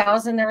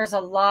 2000, there was a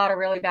lot of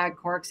really bad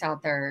corks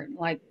out there.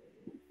 Like,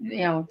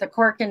 you know, the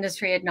cork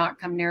industry had not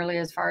come nearly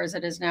as far as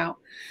it is now.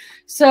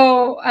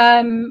 So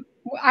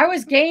I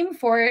was game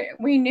for it.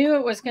 We knew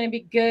it was going to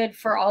be good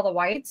for all the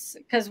whites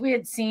because we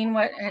had seen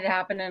what had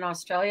happened in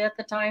Australia at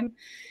the time.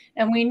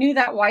 And we knew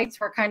that whites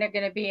were kind of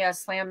going to be a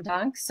slam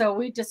dunk. So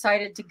we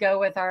decided to go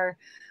with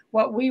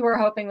what we were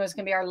hoping was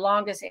going to be our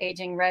longest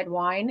aging red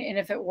wine. And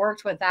if it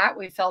worked with that,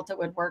 we felt it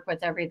would work with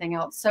everything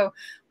else. So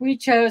we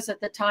chose at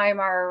the time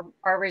our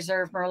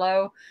Reserve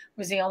Merlot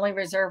was the only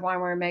reserve wine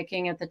we were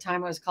making at the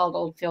time. It was called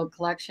Oldfield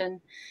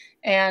Collection.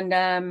 And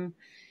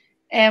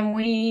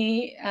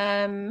we,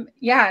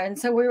 and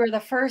so we were the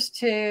first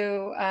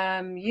to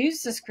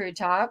use the screw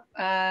top.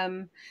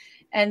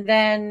 And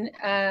then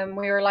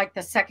we were like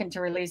the second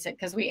to release it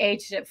because we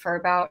aged it for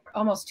about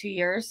almost 2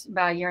 years,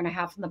 about a year and a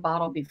half in the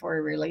bottle before we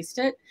released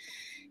it.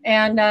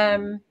 And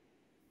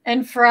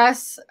for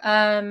us,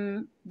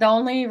 the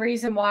only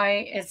reason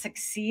why it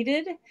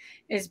succeeded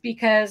is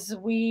because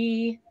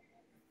we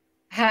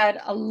had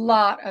a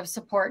lot of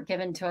support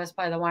given to us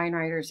by the wine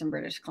writers in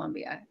British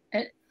Columbia.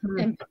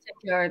 in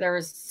particular, there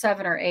was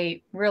 7 or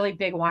 8 really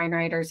big wine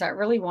writers that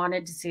really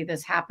wanted to see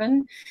this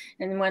happen.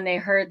 And when they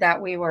heard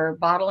that we were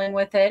bottling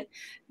with it,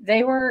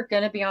 they were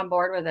going to be on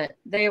board with it.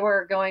 They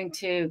were going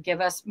to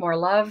give us more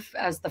love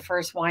as the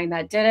first wine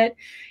that did it.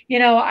 You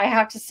know, I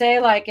have to say,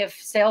 like, if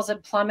sales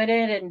had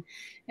plummeted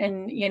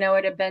and you know,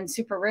 it had been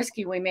super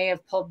risky, we may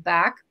have pulled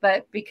back.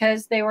 But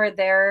because they were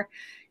there,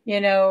 you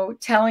know,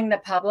 telling the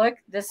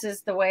public, this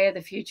is the way of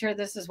the future,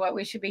 this is what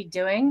we should be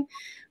doing,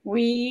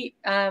 we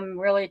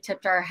really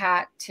tipped our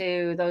hat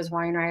to those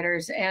wine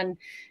writers. And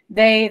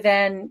they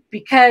then,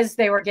 because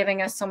they were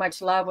giving us so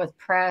much love with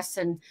press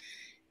and,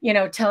 you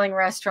know, telling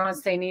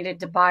restaurants they needed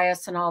to buy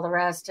us and all the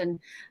rest. And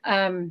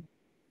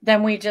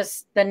then we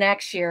just, the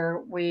next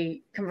year,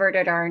 we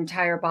converted our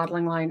entire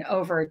bottling line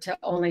over to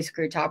only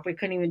screw top. We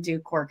couldn't even do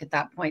cork at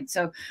that point.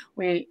 So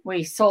we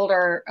sold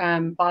our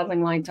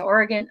bottling line to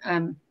Oregon,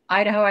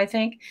 Idaho, I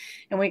think,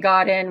 and we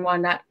got in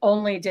one that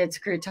only did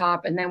screw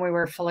top, and then we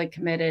were fully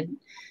committed.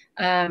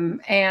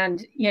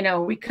 And you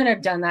know, we couldn't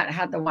have done that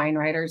had the wine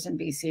writers in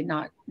BC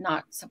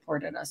not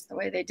supported us the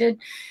way they did.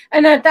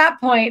 And at that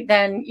point,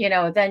 then you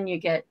know, then you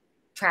get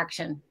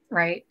traction,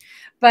 right?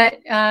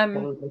 But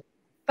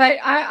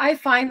I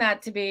find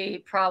that to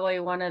be probably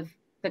one of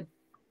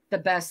the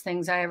best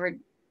things I ever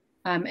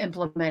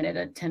implemented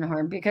at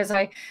Tinhorn, because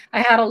I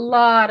had a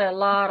lot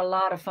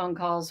of phone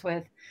calls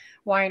with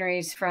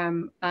wineries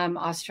from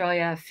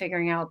Australia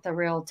figuring out the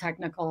real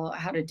technical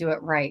how to do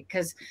it right,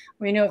 because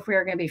we knew if we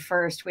were going to be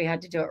first, we had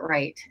to do it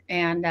right.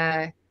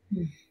 And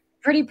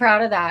pretty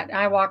proud of that.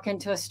 I walk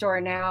into a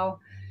store now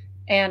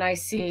and I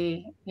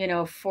see, you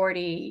know,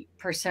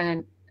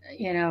 40%,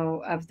 you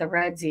know, of the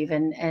reds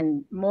even,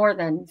 and more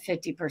than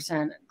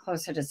 50%,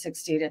 closer to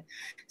 60 to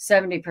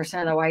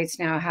 70% of the whites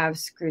now have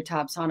screw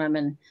tops on them.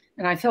 And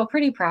I feel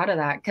pretty proud of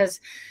that, because,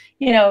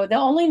 you know, the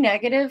only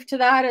negative to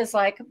that is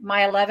like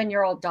my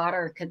 11-year-old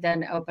daughter could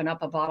then open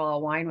up a bottle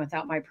of wine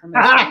without my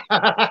permission.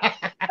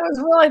 That was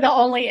really the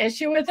only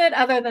issue with it.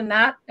 Other than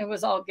that, it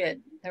was all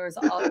good. There was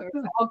all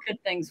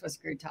good things with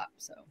screw top.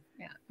 So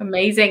yeah.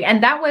 Amazing.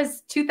 And that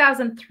was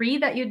 2003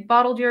 that you'd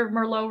bottled your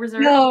Merlot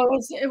Reserve? No,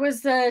 it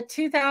was the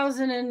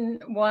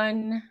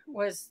 2001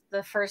 was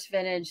the first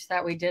vintage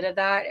that we did of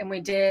that. And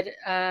we did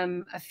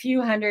a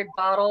few hundred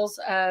bottles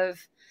of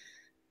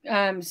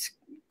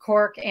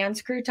cork and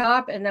screw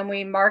top, and then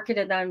we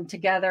marketed them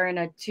together in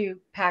a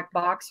 2-pack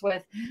box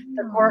with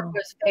the cork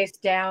was face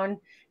down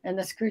and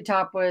the screw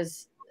top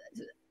was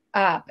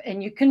up,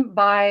 and you couldn't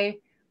buy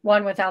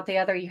one without the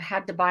other. You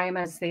had to buy them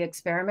as the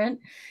experiment.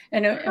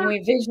 And we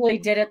visually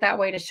did it that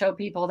way to show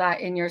people that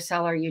in your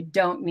cellar, you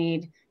don't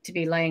need to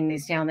be laying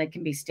these down. They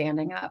can be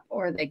standing up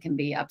or they can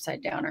be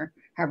upside down or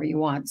however you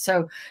want.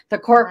 So the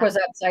cork was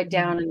upside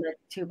down in the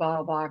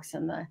 2-bottle box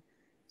and the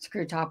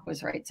screw top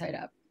was right side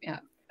up. Yeah.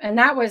 And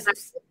that was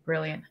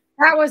brilliant.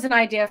 That was an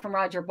idea from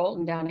Roger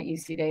Bolton down at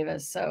UC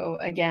Davis. So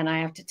again, I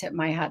have to tip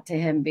my hat to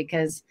him,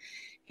 because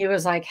he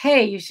was like,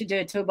 hey, you should do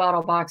a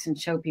 2-bottle box and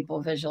show people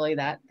visually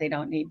that they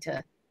don't need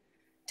to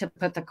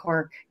put the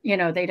cork, you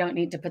know, they don't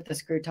need to put the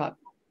screw top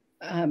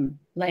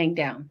laying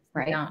down,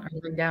 right?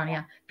 Laying down,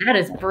 yeah. That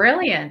is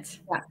brilliant.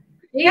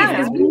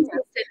 Yeah.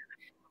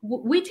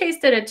 We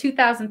tasted a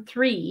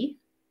 2003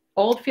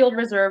 Oldfield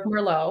Reserve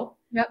Merlot.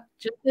 Yep.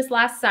 Just this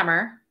last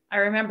summer. I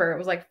remember it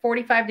was like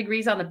 45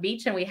 degrees on the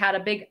beach, and we had a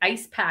big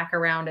ice pack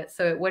around it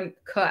so it wouldn't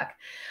cook.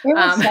 It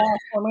was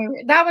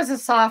soft that was a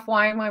soft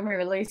wine when we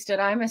released it.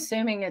 I'm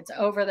assuming it's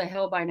over the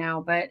hill by now,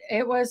 but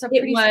it was a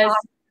pretty soft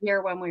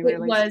year when we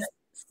released it. It was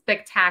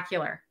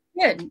spectacular.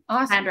 Good.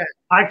 Awesome. Sandra.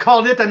 I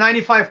called it the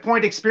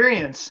 95-point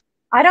experience.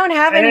 I don't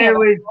have any of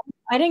it.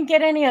 I didn't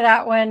get any of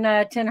that when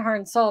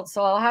Tinhorn sold,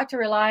 so I'll have to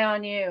rely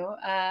on you.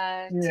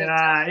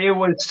 Yeah, it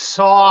was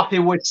soft. It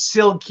was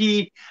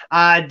silky.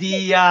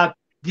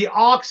 The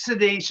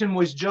oxidation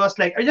was just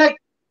like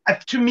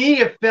to me,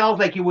 it felt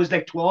like it was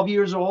like 12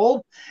 years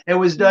old. It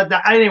was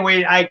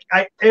anyway.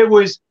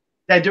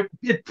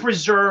 It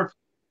preserved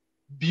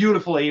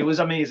beautifully. It was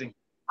amazing.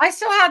 I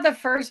still had the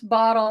first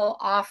bottle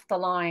off the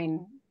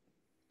line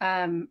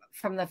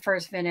from the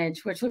first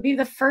vintage, which would be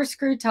the first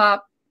screw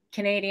top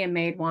Canadian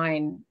made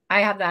wine.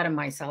 I have that in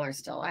my cellar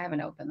still. I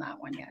haven't opened that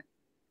one yet.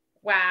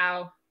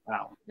 Wow.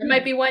 There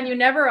might be one you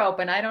never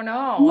open. I don't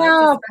know.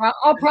 No,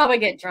 I'll probably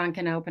get drunk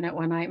and open it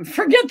one night and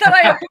forget that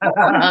I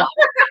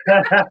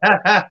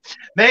opened it.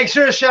 Make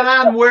sure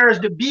Shannon wears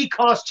the bee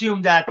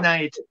costume that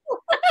night.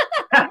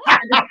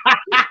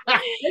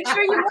 Make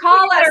sure you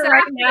call us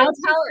right now.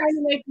 Trying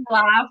to make me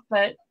laugh,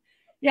 but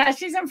yeah,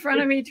 she's in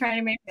front of me trying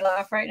to make me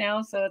laugh right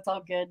now, so it's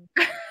all good.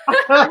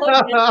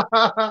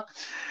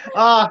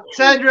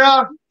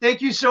 Sandra,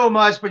 thank you so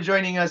much for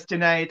joining us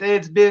tonight.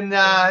 It's been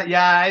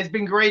it's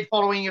been great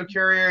following your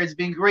career. It's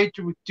been great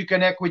to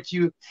connect with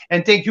you,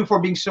 and thank you for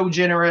being so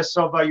generous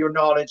of your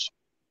knowledge.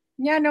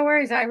 Yeah, no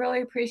worries. I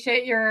really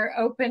appreciate your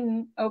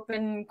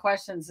open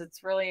questions.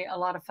 It's really a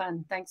lot of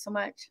fun. Thanks so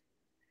much.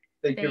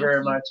 Thank you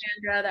very much,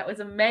 Sandra. That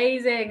was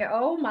amazing.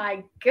 Oh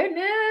my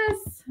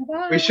goodness.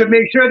 We should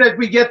make sure that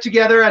we get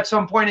together at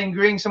some point and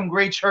bring some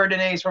great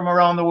Chardonnays from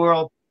around the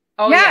world.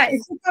 Oh, yeah, yes.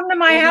 if you come to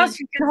my house,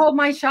 you can hold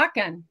my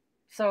shotgun.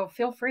 So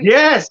feel free.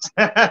 Yes.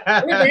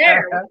 We're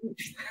there.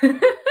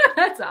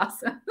 That's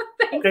awesome.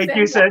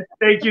 Thanks,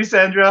 Thank you,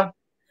 Sandra.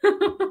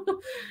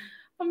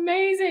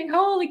 Amazing.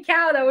 Holy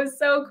cow, that was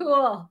so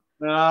cool.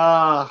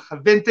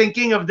 I've been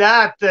thinking of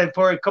that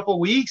for a couple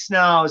weeks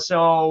now.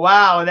 So,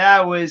 wow,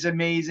 that was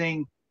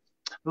amazing.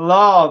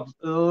 Love.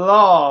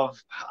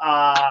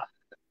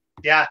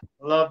 Yeah,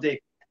 love the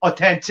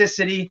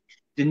authenticity,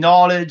 the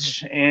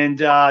knowledge, and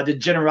the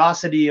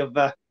generosity of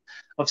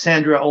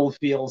Sandra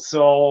Oldfield.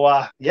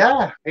 So,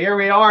 yeah, here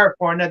we are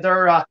for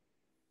another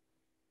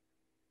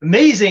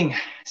amazing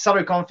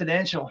Cellar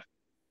Confidential.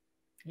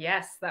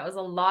 Yes, that was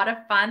a lot of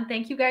fun.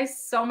 Thank you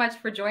guys so much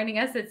for joining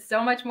us. It's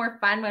so much more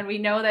fun when we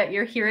know that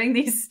you're hearing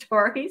these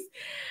stories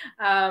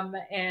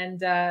and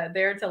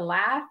there to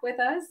laugh with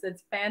us.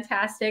 It's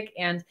fantastic.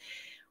 And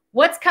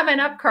what's coming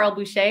up, Carl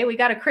Boucher? We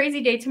got a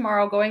crazy day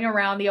tomorrow going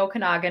around the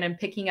Okanagan and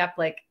picking up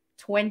like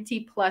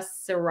 20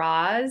 plus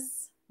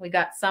Syrahs. We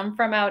got some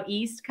from out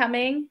east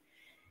coming.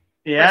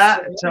 Yeah.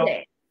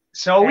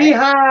 So we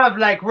have,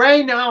 like,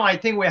 right now, I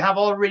think we have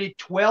already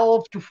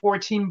 12 to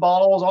 14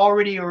 bottles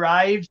already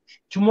arrived.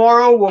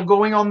 Tomorrow we're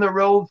going on the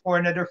road for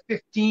another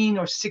 15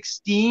 or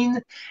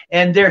 16,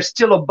 and there's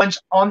still a bunch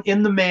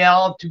in the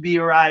mail to be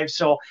arrived.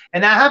 So,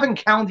 and I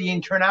haven't counted the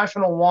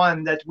international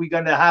one that we're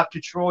going to have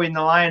to throw in the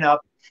lineup.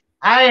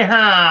 I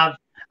have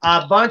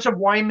a bunch of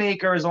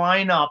winemakers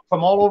line up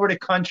from all over the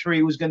country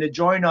who's going to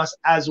join us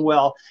as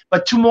well.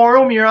 But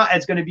tomorrow, Mira,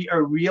 it's going to be a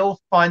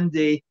real fun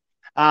day.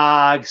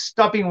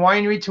 Stopping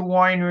winery to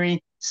winery,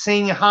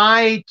 saying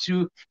hi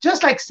to,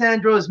 just like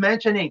Sandra was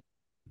mentioning,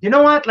 you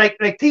know what, like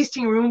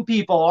tasting room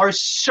people are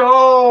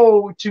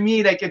so, to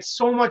me, like, it's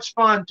so much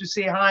fun to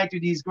say hi to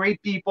these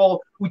great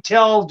people who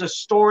tell the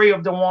story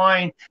of the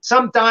wine.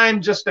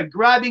 Sometimes just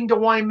grabbing the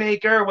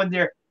winemaker when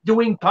they're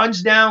doing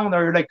punch down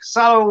or like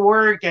cellar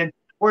work, and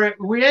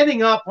we're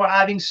ending up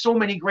having so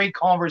many great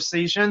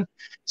conversations.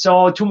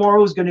 So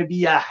tomorrow is going to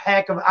be a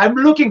heck of, I'm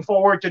looking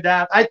forward to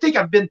that. I think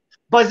I've been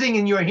buzzing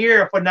in your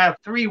ear for now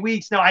 3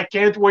 weeks now. I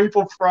can't wait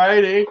for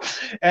Friday.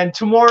 And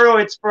tomorrow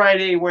it's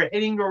Friday. We're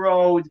hitting the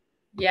road.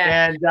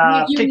 Yeah. And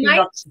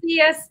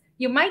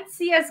you might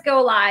see us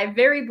go live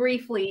very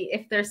briefly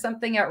if there's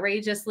something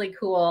outrageously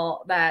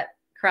cool that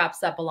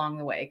crops up along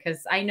the way.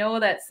 Because I know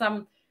that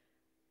some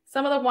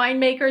of the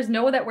winemakers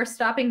know that we're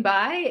stopping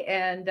by,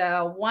 and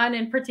one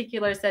in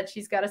particular said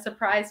she's got a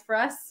surprise for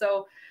us.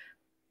 So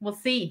we'll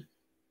see.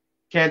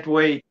 Can't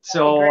wait.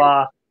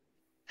 So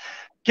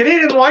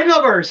Canadian wine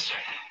lovers,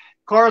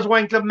 Carl's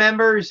Wine Club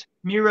members,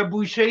 Mira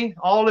Boucher,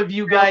 all of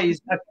you guys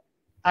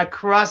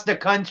across the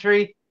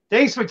country,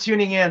 thanks for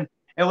tuning in.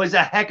 It was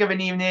a heck of an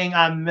evening.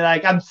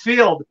 I'm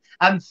filled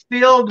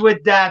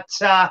with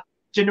that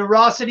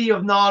generosity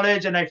of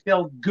knowledge, and I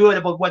feel good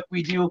about what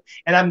we do.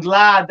 And I'm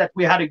glad that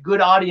we had a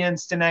good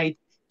audience tonight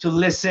to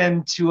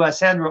listen to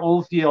Sandra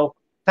Oldfield,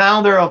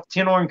 founder of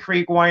Tinhorn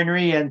Creek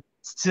Winery, and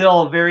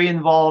still very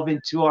involved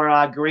into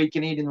our great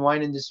Canadian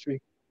wine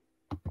industry.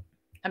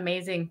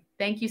 Amazing.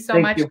 Thank you so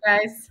much,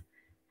 guys.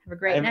 Have a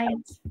great night.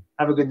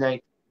 Have a good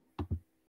night.